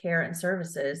access care and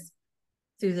services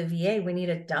through the VA. We need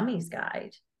a dummies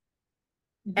guide.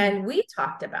 Mm-hmm. And we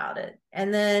talked about it.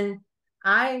 And then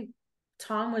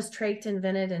Tom was traked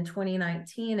invented in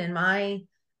 2019, and my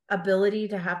ability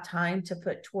to have time to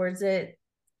put towards it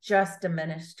just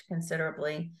diminished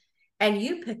considerably. And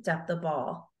you picked up the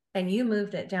ball and you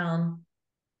moved it down,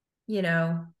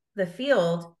 the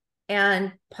field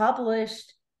and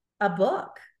published a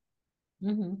book.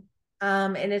 Mm-hmm.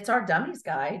 And it's our dummies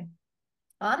guide,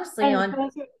 honestly, And on,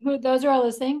 those are all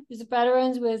listening. There's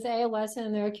veterans with ALS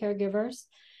and their caregivers,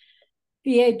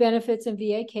 VA benefits and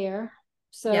VA care.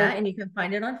 yeah, So, and you can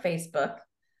find it on Facebook,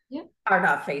 yeah, or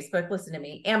not Facebook, listen to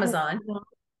me, Amazon.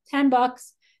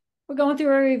 $10. We're going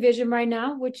through a revision right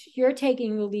now, which you're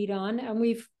taking the lead on, and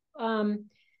we've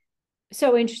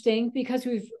so interesting because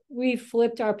we've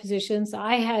flipped our positions.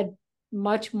 I had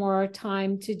much more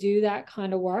time to do that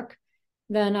kind of work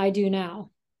than I do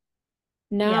now.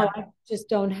 Now Yeah. I just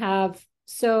don't have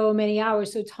so many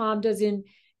hours. So Tom doesn't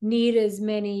need as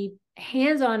many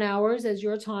hands-on hours as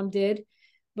your Tom did,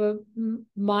 but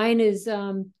mine is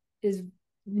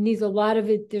needs a lot of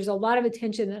it. There's a lot of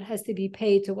attention that has to be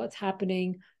paid to what's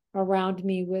happening around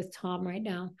me with Tom right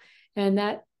now. And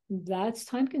that's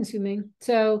time consuming.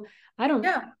 So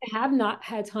Yeah. I have not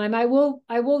had time. I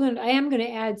am going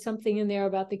to add something in there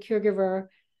about the caregiver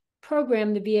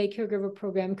program, the VA caregiver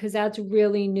program, because that's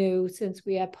really new since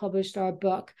we have published our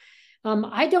book.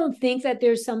 I don't think that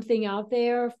there's something out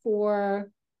there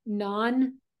for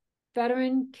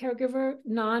non-veteran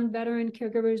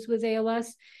caregivers with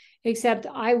ALS, except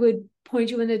I would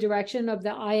point you in the direction of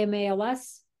the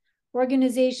IMALS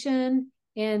organization.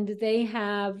 And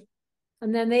the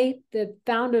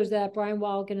founders, that Brian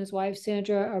Wallach and his wife,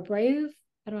 Sandra Abreu,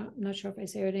 I'm not sure if I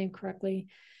say her name correctly,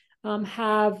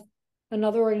 have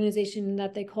another organization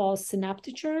that they call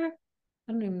Synaptiture.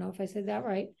 I don't even know if I said that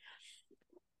right.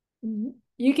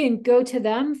 You can go to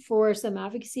them for some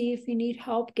advocacy if you need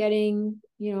help getting,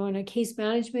 in a case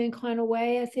management kind of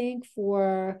way, I think,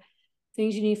 for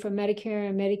things you need from Medicare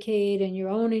and Medicaid and your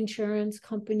own insurance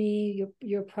company,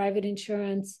 your private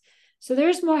insurance. So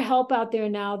there's more help out there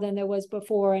now than there was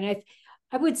before. And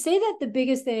I would say that the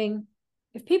biggest thing,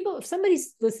 if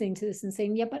somebody's listening to this and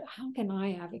saying, yeah, but how can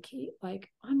I advocate?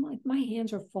 I'm like, my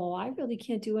hands are full. I really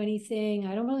can't do anything.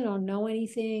 I don't know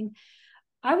anything.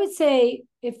 I would say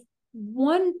if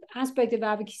one aspect of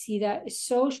advocacy that is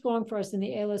so strong for us in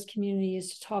the ALS community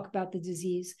is to talk about the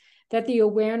disease, that the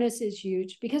awareness is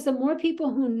huge, because the more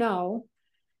people who know,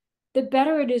 the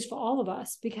better it is for all of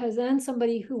us, because then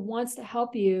somebody who wants to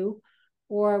help you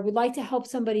or would like to help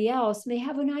somebody else may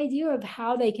have an idea of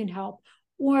how they can help.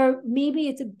 Or maybe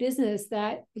it's a business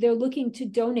that they're looking to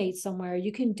donate somewhere.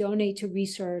 You can donate to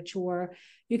research, or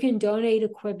you can donate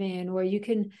equipment, or you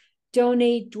can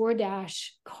donate DoorDash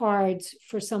cards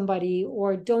for somebody,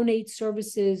 or donate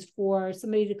services for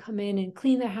somebody to come in and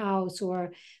clean the house.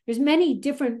 Or there's many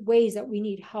different ways that we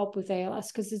need help with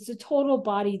ALS, because it's a total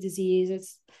body disease.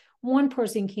 It's one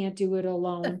person can't do it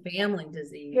alone. It's a family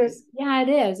disease. Yeah, it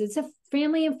is. It's a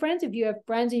family and friends. If you have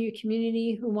friends in your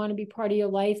community who want to be part of your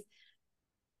life,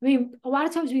 I mean, a lot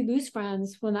of times we lose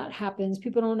friends when that happens.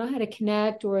 People don't know how to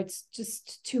connect, or it's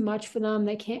just too much for them.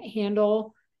 They can't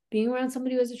handle being around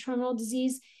somebody who has a terminal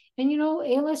disease. And,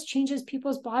 ALS changes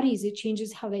people's bodies. It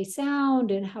changes how they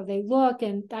sound and how they look.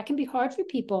 And that can be hard for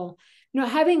people.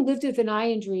 Having lived with an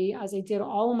eye injury, as I did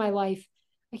all of my life,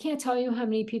 I can't tell you how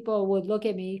many people would look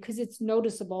at me, because it's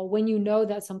noticeable when you know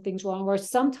that something's wrong. Or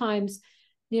sometimes,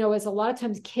 it's a lot of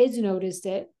times kids noticed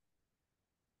it.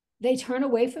 they turn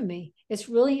away from me. It's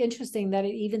really interesting that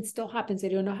it even still happens. They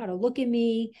don't know how to look at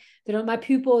me. They don't, my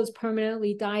pupil is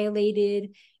permanently dilated.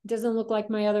 It doesn't look like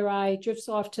my other eye, it drifts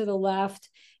off to the left.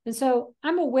 And so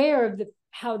I'm aware of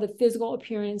how the physical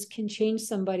appearance can change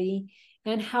somebody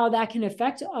and how that can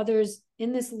affect others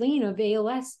in this lane of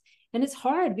ALS. And it's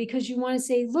hard because you want to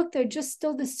say, look, they're just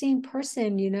still the same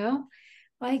person,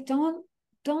 like don't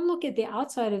look at the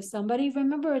outside of somebody.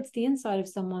 Remember, it's the inside of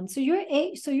someone. So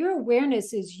your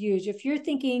awareness is huge. If you're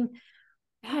thinking,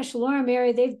 gosh, Laura,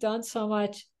 Mary, they've done so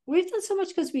much. We've done so much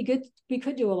because we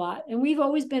could do a lot. And we've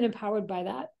always been empowered by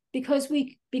that. Because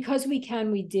we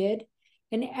can, we did.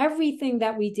 And everything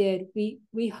that we did,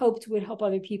 we hoped would help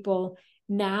other people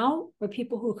now or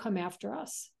people who come after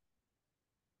us.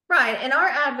 Right. And our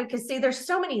advocacy, there's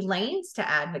so many lanes to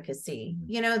advocacy.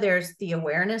 There's the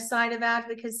awareness side of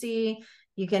advocacy.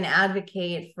 You can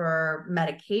advocate for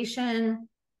medication.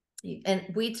 And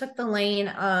we took the lane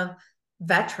of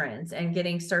veterans and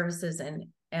getting services and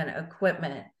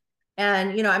equipment.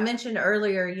 And, I mentioned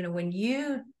earlier, when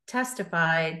you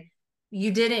testified,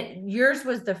 yours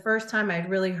was the first time I'd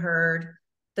really heard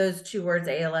those two words,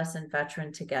 ALS and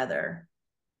veteran, together.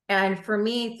 And for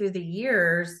me, through the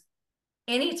years,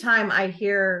 anytime I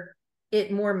hear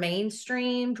it more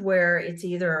mainstreamed, where it's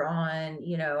either on,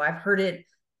 I've heard it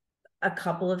a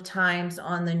couple of times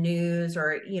on the news,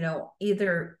 or,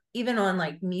 either even on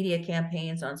like media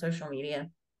campaigns on social media,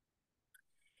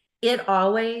 it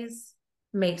always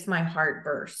makes my heart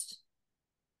burst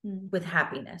with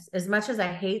happiness. As much as I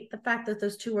hate the fact that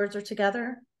those two words are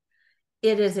together,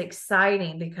 it is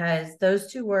exciting because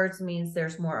those two words means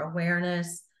there's more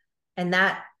awareness, and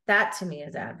that to me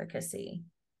is advocacy.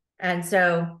 And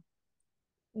so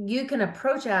you can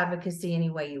approach advocacy any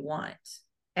way you want.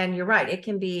 And you're right, it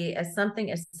can be something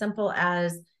as simple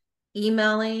as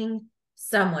emailing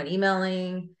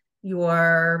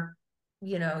your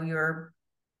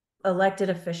elected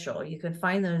official. You can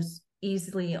find those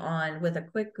easily with a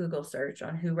quick Google search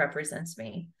on who represents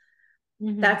me.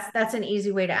 Mm-hmm. That's an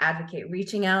easy way to advocate.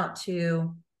 Reaching out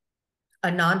to a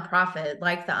nonprofit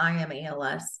like the I Am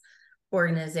ALS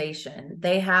organization.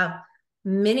 They have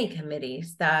many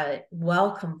committees that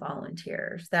welcome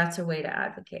volunteers. That's a way to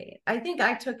advocate. I think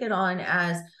I took it on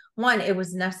as one, it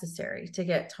was necessary to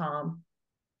get Tom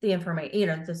the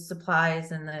information, the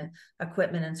supplies and the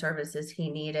equipment and services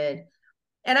he needed.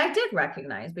 And I did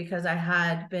recognize, because I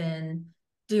had been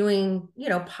doing,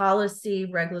 policy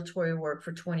regulatory work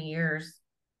for 20 years,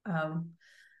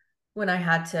 when I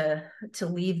had to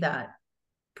leave that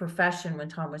profession when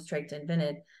Tom was trached and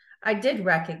invented, I did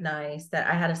recognize that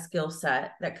I had a skill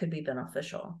set that could be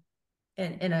beneficial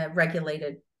in a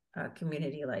regulated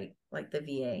community like the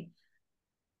VA.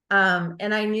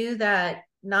 And I knew that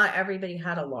not everybody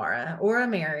had a Laura or a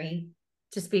Mary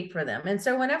to speak for them. And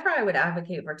so whenever I would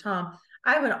advocate for Tom,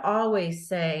 I would always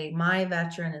say my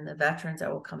veteran and the veterans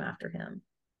that will come after him.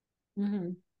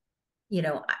 Mm-hmm.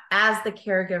 As the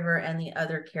caregiver and the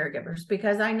other caregivers,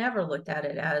 because I never looked at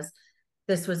it as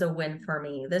this was a win for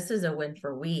me. This is a win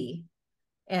for we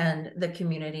and the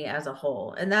community as a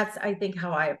whole. And that's, I think,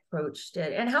 how I approached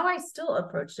it and how I still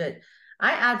approached it.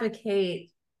 I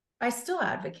still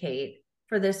advocate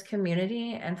for this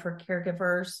community and for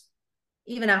caregivers,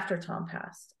 even after Tom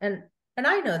passed. And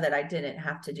I know that I didn't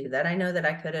have to do that. I know that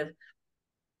I could have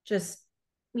just,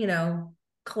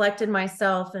 collected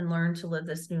myself and learned to live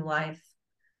this new life.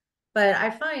 But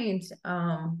I find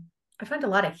a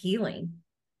lot of healing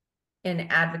in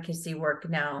advocacy work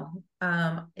now.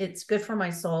 It's good for my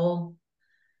soul.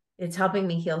 It's helping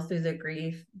me heal through the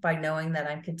grief by knowing that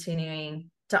I'm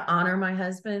continuing to honor my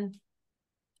husband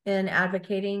in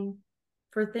advocating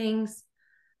for things.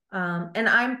 And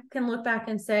I can look back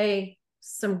and say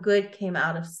some good came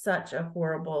out of such a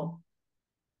horrible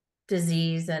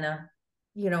disease and a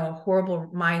horrible,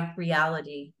 my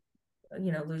reality,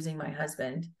 losing my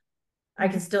husband. Mm-hmm. I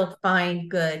can still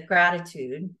find good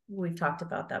gratitude. We've talked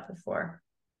about that before.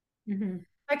 Mm-hmm.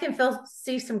 I can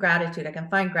see some gratitude. I can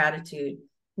find gratitude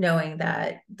knowing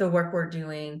that the work we're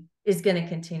doing is going to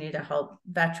continue to help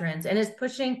veterans and is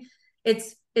pushing.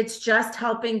 It's just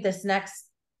helping this next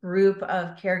group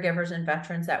of caregivers and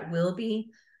veterans that will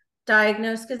be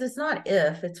diagnosed, because it's not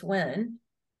if, it's when.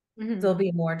 Mm-hmm. There'll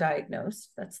be more diagnosed.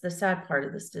 That's the sad part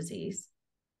of this disease,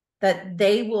 that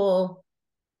they will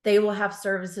have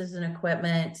services and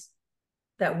equipment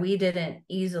that we didn't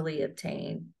easily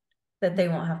obtain, that they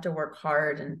won't have to work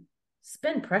hard and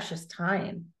spend precious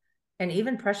time and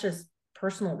even precious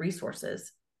personal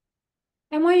resources.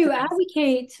 And when you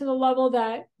advocate to the level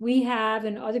that we have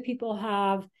and other people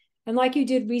have, And like you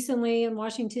did recently in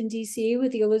Washington, D.C.,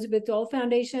 with the Elizabeth Dole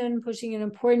Foundation, pushing an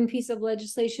important piece of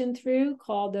legislation through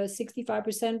called the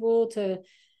 65% rule to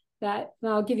that.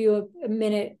 And I'll give you a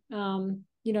minute,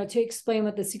 to explain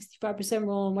what the 65%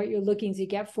 rule and what you're looking to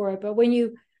get for it. But when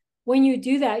you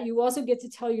do that, you also get to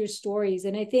tell your stories.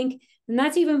 And I think, and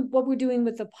that's even what we're doing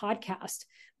with the podcast.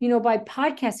 By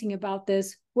podcasting about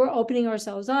this, we're opening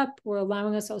ourselves up. We're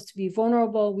allowing ourselves to be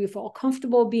vulnerable. We feel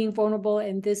comfortable being vulnerable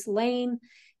in this lane.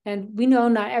 And we know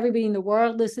not everybody in the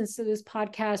world listens to this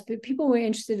podcast, but people who are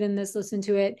interested in this listen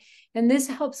to it. And this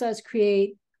helps us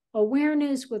create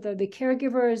awareness with the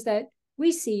caregivers that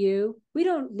we see you. We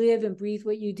don't live and breathe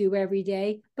what you do every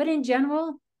day, but in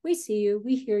general, we see you,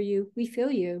 we hear you, we feel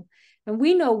you. And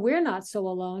we know we're not so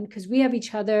alone because we have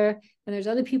each other and there's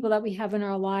other people that we have in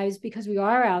our lives because we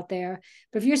are out there.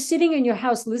 But if you're sitting in your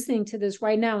house listening to this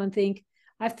right now and think,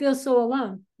 I feel so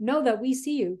alone, know that we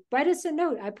see you. Write us a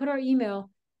note. I put our email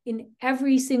in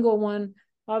every single one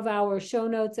of our show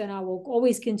notes, and I will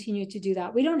always continue to do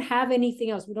that. We don't have anything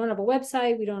else. We don't have a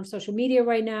website. We don't have social media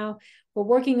right now. We're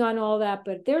working on all that,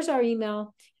 but there's our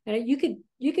email. And you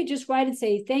could just write and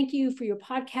say, thank you for your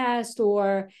podcast,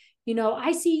 or,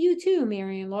 I see you too,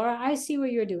 Mary and Laura. I see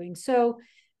what you're doing. So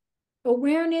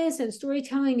awareness and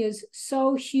storytelling is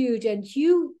so huge. And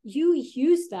you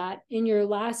used that in your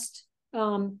last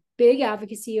big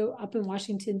advocacy up in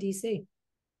Washington, D.C.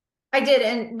 I did.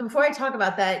 And before I talk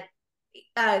about that,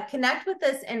 connect with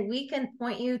us and we can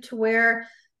point you to where,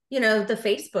 the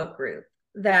Facebook group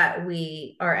that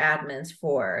we are admins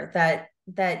for,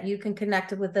 that you can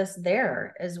connect with us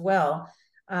there as well,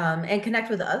 and connect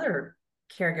with other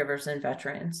caregivers and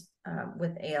veterans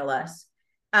with ALS.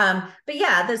 But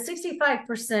yeah, the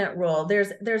 65% rule,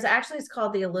 there's actually, it's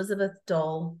called the Elizabeth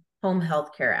Dole Home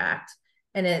Healthcare Act.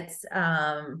 And it's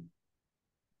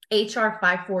HR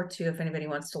 542, if anybody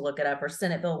wants to look it up, or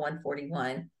Senate Bill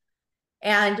 141.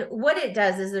 And what it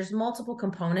does is there's multiple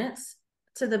components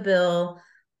to the bill.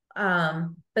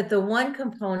 But the one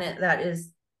component that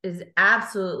is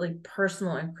absolutely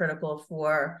personal and critical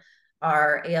for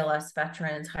our ALS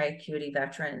veterans, high acuity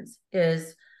veterans,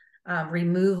 is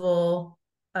removal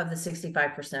of the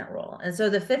 65% rule. And so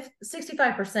the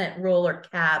 65% rule or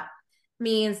cap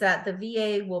means that the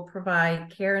VA will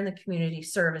provide care in the community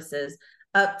services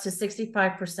up to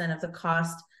 65% of the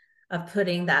cost of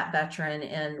putting that veteran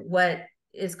in what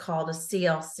is called a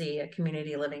CLC, a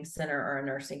community living center or a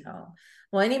nursing home.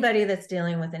 Well, anybody that's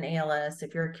dealing with an ALS,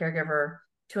 if you're a caregiver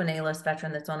to an ALS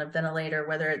veteran that's on a ventilator,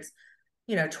 whether it's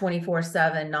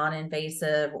 24/7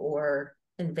 non-invasive or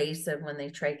invasive when they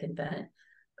trach and vent,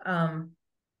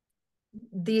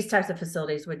 these types of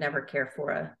facilities would never care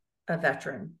for a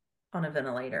veteran on a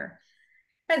ventilator.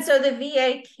 And so the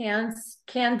VA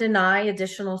can deny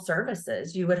additional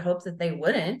services. You would hope that they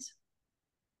wouldn't,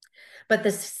 but the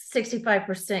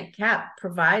 65% cap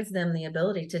provides them the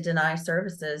ability to deny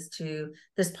services to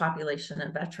this population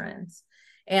of veterans.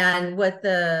 And what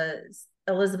the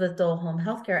Elizabeth Dole Home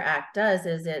Healthcare Act does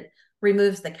is it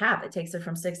removes the cap. It takes it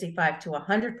from 65 to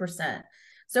 100%.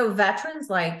 So veterans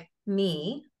like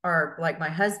me, or like my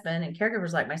husband, and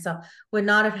caregivers like myself would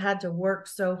not have had to work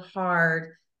so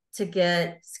hard to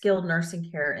get skilled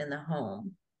nursing care in the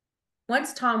home.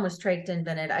 Once Tom was trached and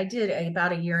vented, I did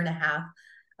about a year and a half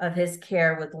of his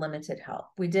care with limited help.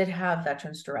 We did have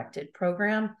veterans directed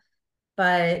program,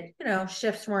 but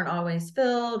shifts weren't always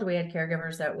filled. We had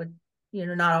caregivers that would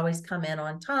not always come in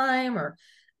on time, or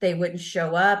they wouldn't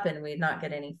show up and we'd not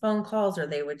get any phone calls, or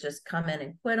they would just come in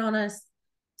and quit on us.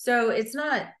 So it's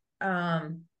not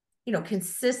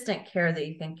consistent care that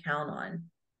you can count on.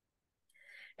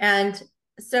 And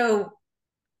so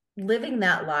living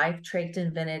that life, trached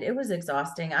and vented, it was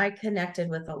exhausting. I connected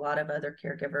with a lot of other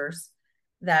caregivers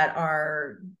that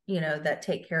are, that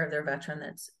take care of their veteran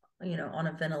that's, on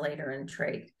a ventilator and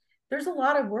trach. There's a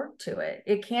lot of work to it.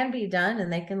 It can be done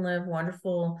and they can live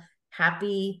wonderful,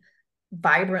 happy,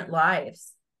 vibrant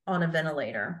lives on a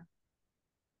ventilator.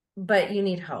 But you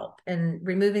need help, and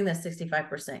removing the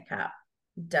 65% cap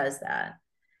does that.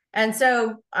 And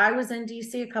so I was in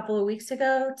DC a couple of weeks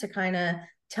ago to kind of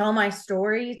tell my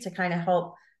story, to kind of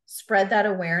help spread that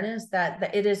awareness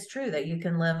that it is true that you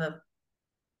can live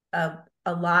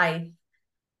a life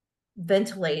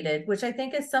ventilated, which I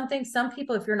think is something some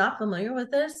people, if you're not familiar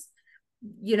with this,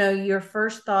 your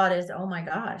first thought is, oh my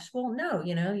gosh. Well, no,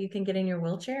 you can get in your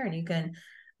wheelchair and you can,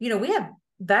 we have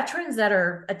veterans that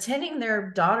are attending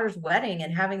their daughter's wedding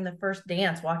and having the first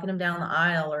dance, walking them down the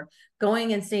aisle, or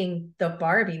going and seeing the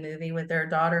Barbie movie with their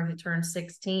daughter who turned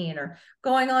 16, or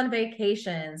going on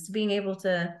vacations, being able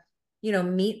to,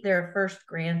 meet their first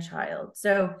grandchild.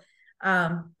 So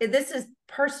This is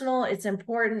personal, it's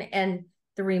important, and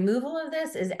the removal of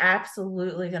this is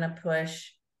absolutely going to push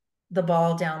the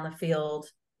ball down the field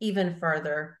even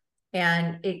further.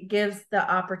 And it gives the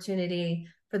opportunity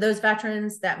for those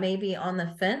veterans that may be on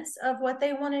the fence of what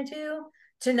they want to do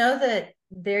to know that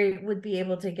they would be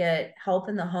able to get help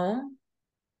in the home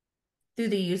through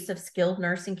the use of skilled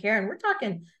nursing care. And we're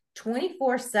talking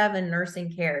 24/7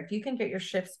 nursing care. If you can get your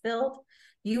shifts filled,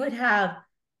 you would have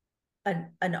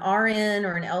an RN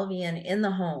or an LVN in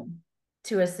the home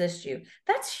to assist you.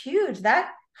 That's huge.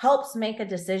 That helps make a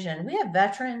decision. We have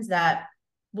veterans that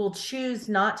will choose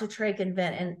not to trach and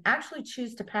vent and actually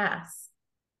choose to pass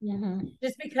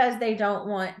just because they don't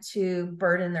want to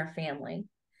burden their family.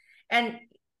 And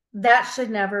that should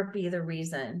never be the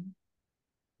reason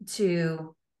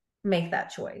to make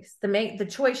that choice. The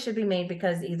choice should be made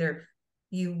because either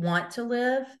you want to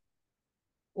live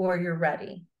or you're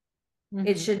ready.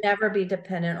 It should never be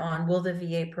dependent on, will the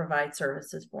VA provide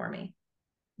services for me?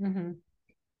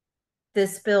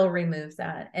 This bill removes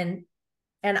that. And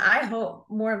I hope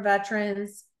more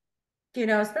veterans,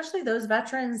 especially those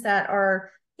veterans that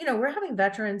are, we're having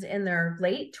veterans in their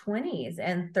late 20s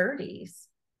and 30s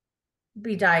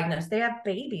be diagnosed. They have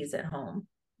babies at home.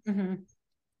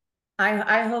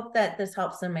 I hope that this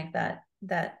helps them make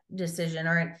that decision,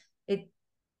 or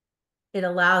it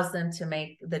allows them to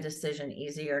make the decision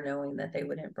easier, knowing that they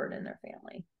wouldn't burden their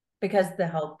family because the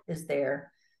help is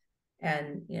there.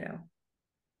 And,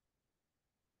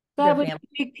 that was a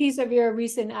big piece of your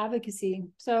recent advocacy.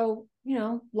 So,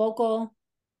 local,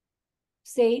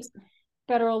 state,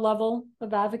 federal level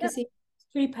of advocacy, it's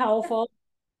pretty powerful.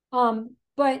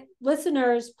 But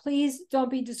listeners, please don't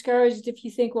be discouraged if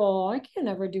you think, well, I can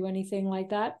never do anything like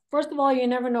that. First of all, you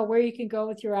never know where you can go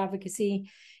with your advocacy.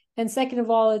 And second of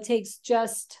all, it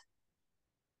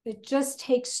just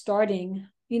takes starting,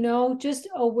 just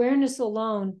awareness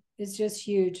alone is just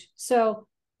huge. So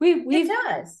we've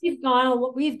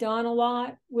done a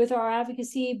lot with our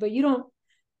advocacy, but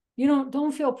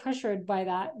don't feel pressured by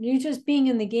that. You're just being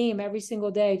in the game every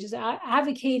single day, just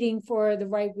advocating for the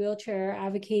right wheelchair,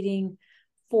 advocating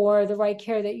for the right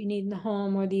care that you need in the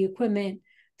home or the equipment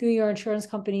through your insurance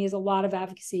company is a lot of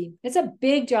advocacy. It's a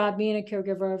big job being a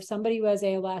caregiver of somebody who has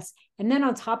ALS. And then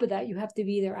on top of that, you have to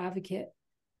be their advocate.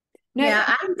 Now,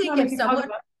 I think if someone...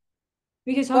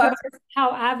 We can talk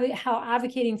about how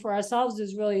advocating for ourselves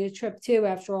is really a trip too,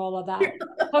 after all of that.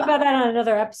 Talk about that on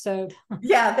another episode.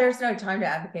 Yeah, there's no time to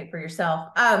advocate for yourself.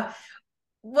 Well,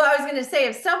 I was going to say,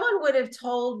 if someone would have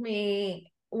told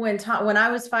me when I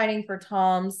was fighting for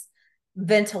Tom's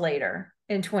ventilator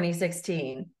in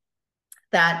 2016,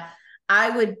 that I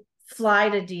would fly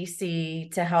to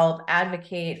DC to help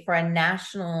advocate for a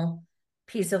national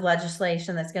piece of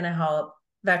legislation that's going to help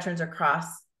veterans across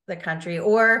the country,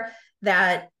 or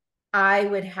that I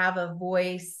would have a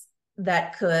voice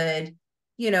that could,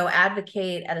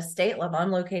 advocate at a state level.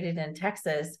 I'm located in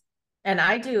Texas, and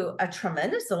I do a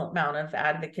tremendous amount of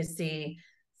advocacy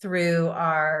through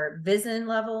our VISN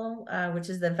level, which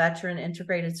is the Veteran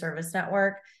Integrated Service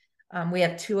Network. We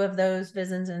have 2 of those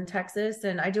VISNs in Texas,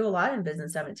 and I do a lot in VISN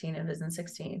 17 and VISN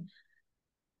 16.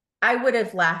 I would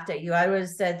have laughed at you. I would have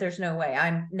said, there's no way.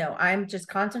 I'm just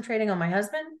concentrating on my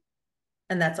husband,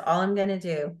 and that's all I'm going to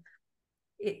do.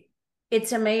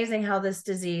 It's amazing how this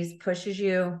disease pushes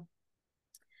you.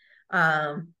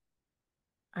 I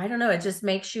don't know. It just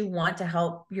makes you want to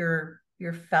help your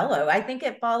fellow. I think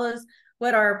it follows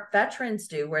what our veterans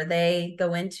do, where they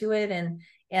go into it and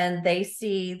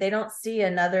they don't see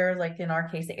another, like in our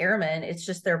case, airman. It's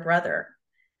just their brother,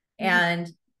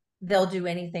 and they'll do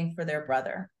anything for their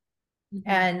brother.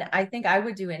 And I think I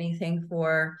would do anything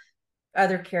for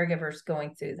other caregivers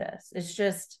going through this.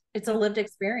 It's a lived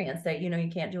experience that, you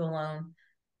can't do alone,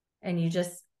 and you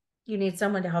need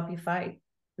someone to help you fight.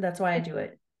 That's why I do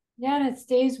it. Yeah, and it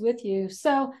stays with you.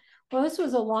 So, well, this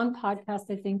was a long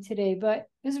podcast, I think, today, but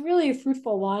it was really a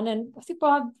fruitful one. And I think,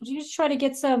 Bob, you just try to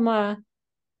get some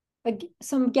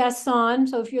guests on.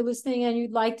 So if you're listening and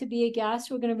you'd like to be a guest,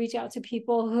 we're going to reach out to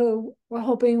people who we're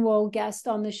hoping will guest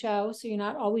on the show. So you're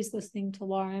not always listening to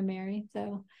Laura and Mary.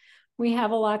 So we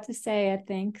have a lot to say, I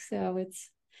think. So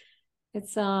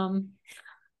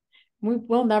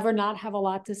we'll never not have a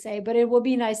lot to say, but it will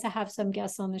be nice to have some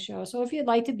guests on the show. So if you'd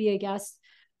like to be a guest,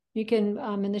 you can,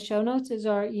 in the show notes is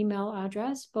our email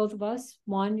address, both of us.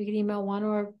 You can email one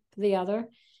or the other,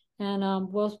 and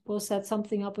we'll set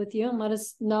something up with you and let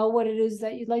us know what it is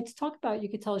that you'd like to talk about. You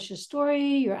could tell us your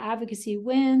story, your advocacy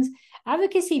wins.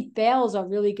 Advocacy fails are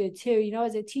really good too.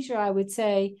 As a teacher, I would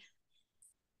say,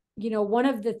 one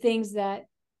of the things that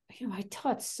I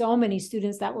taught so many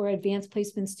students that were advanced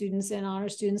placement students and honor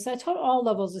students. I taught all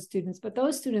levels of students, but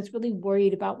those students really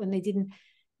worried about when they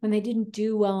didn't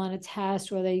do well on a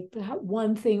test, or they got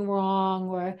one thing wrong,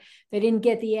 or they didn't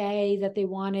get the A that they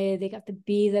wanted, they got the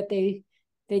B that they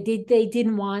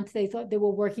didn't want. They thought they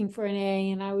were working for an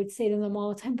A. And I would say to them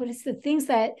all the time, but it's the things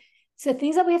that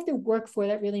we have to work for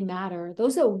that really matter.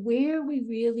 Those are where we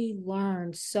really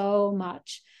learn so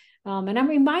much. And I'm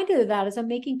reminded of that as I'm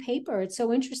making paper. It's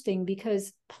so interesting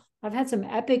because I've had some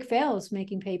epic fails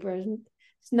making paper.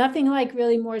 It's nothing like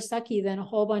really more sucky than a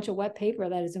whole bunch of wet paper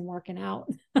that isn't working out.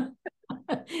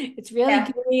 It's really Yeah.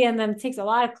 gooey, and then it takes a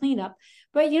lot of cleanup.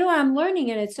 But I'm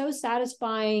learning, and it's so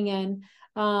satisfying, and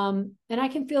I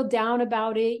can feel down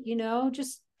about it,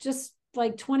 just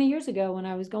like 20 years ago when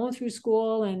I was going through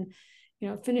school and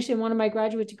finishing one of my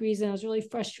graduate degrees, and I was really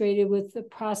frustrated with the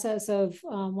process of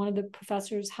one of the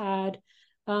professors had.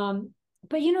 But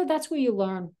that's where you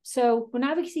learn. So when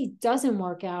advocacy doesn't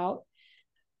work out,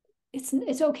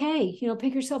 it's okay.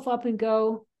 Pick yourself up and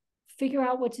go figure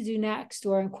out what to do next,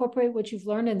 or incorporate what you've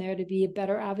learned in there to be a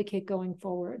better advocate going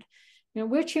forward.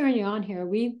 We're cheering you on here.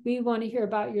 We want to hear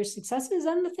about your successes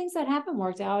and the things that haven't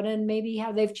worked out, and maybe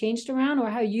how they've changed around, or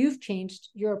how you've changed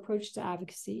your approach to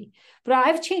advocacy. But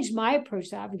I've changed my approach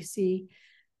to advocacy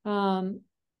over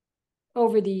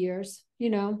the years.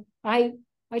 I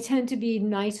tend to be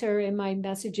nicer in my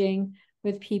messaging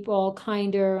with people,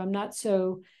 kinder. I'm not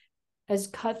so as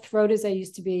cutthroat as I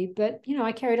used to be, but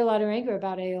I carried a lot of anger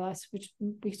about ALS, which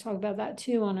we talk about that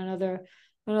too on another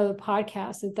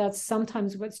podcast. That's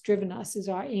sometimes what's driven us, is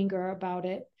our anger about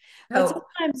it. But Oh,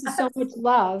 sometimes it's so much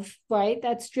love, right?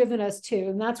 That's driven us too,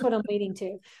 and that's what I'm leading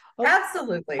to.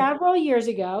 absolutely. Several years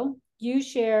ago, you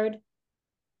shared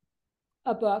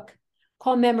a book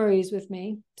called Memories with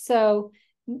me. So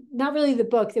not really the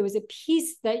book. There was a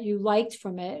piece that you liked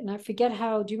from it, and I forget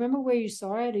how. Do you remember where you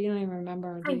saw it, or you don't even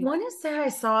remember? I want to say I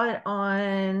saw it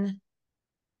on,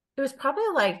 it was probably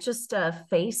like just a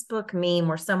Facebook meme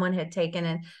where someone had taken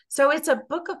it. So it's a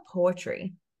book of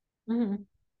poetry. Mm-hmm.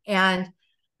 And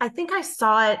I think I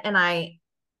saw it and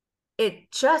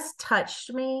it just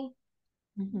touched me.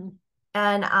 Mm-hmm.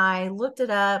 And I looked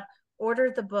it up,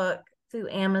 ordered the book through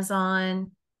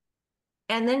Amazon,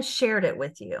 and then shared it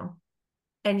with you.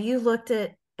 And you looked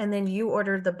it, and then you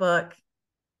ordered the book,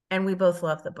 and we both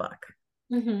love the book.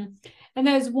 Mm-hmm. And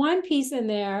there's one piece in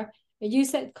there, and you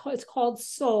said it's called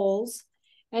Souls,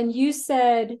 and you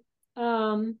said,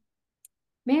 Mary,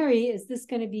 is this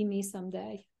going to be me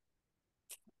someday?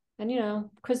 And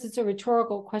because it's a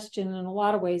rhetorical question in a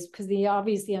lot of ways, because the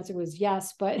obvious answer was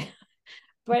yes, but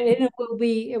it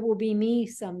will be me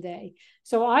someday.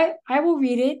 So I will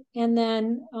read it, and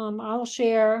then I'll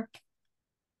share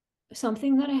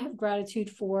something that I have gratitude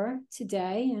for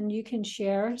today, and you can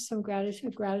share some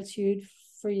gratitude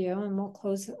for you, and we'll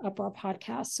close up our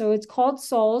podcast. So it's called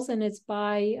Souls, and it's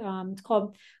by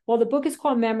the book is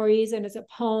called Memories, and it's a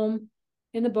poem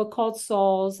in the book called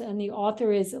Souls, and the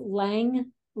author is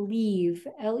Lang Leav,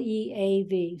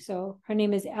 Leav. So her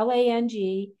name is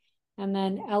Lang, and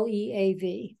then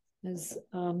Leav is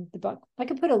the book. I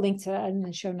can put a link to that in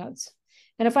the show notes.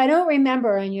 And if I don't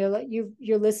remember, and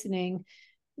you're listening,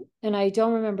 and I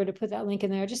don't remember to put that link in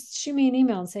there, just shoot me an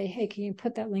email and say, hey, can you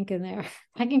put that link in there?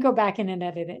 I can go back in and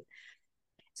edit it.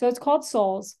 So it's called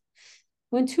Souls.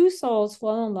 When two souls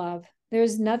fall in love, there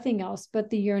is nothing else but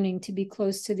the yearning to be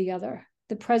close to the other,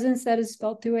 the presence that is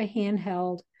felt through a hand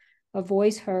held, a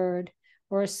voice heard,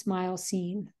 or a smile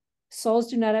seen. Souls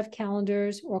do not have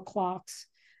calendars or clocks,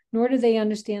 nor do they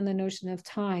understand the notion of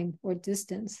time or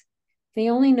distance. They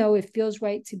only know it feels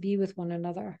right to be with one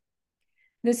another.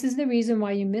 This is the reason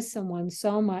why you miss someone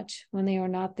so much when they are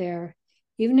not there,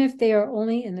 even if they are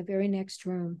only in the very next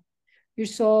room. Your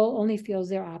soul only feels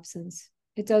their absence.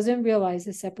 It doesn't realize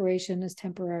the separation is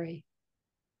temporary.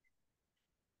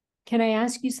 Can I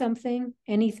ask you something?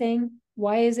 Anything?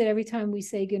 Why is it every time we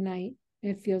say goodnight,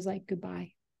 it feels like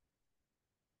goodbye?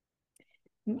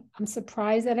 I'm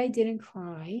surprised that I didn't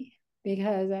cry,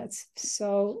 because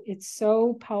it's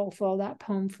so powerful, that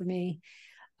poem for me.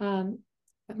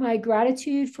 My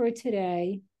gratitude for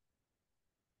today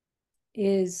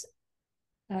is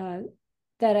that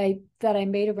I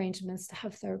made arrangements to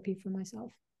have therapy for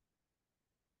myself.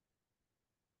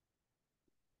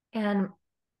 And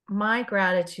my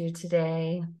gratitude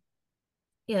today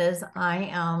is I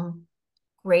am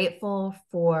grateful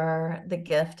for the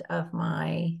gift of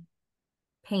my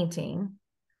painting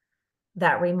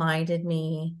that reminded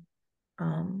me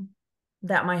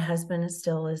that my husband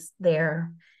is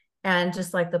there. And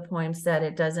just like the poem said,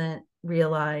 it doesn't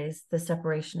realize the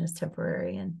separation is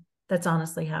temporary. And that's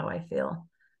honestly how I feel.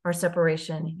 our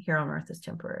separation here on earth is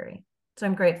temporary. So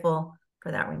I'm grateful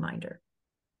for that reminder.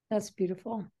 That's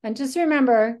beautiful. And just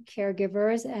remember,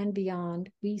 caregivers and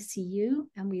beyond, we see you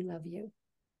and we love you.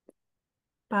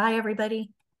 Bye,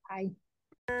 everybody. Bye.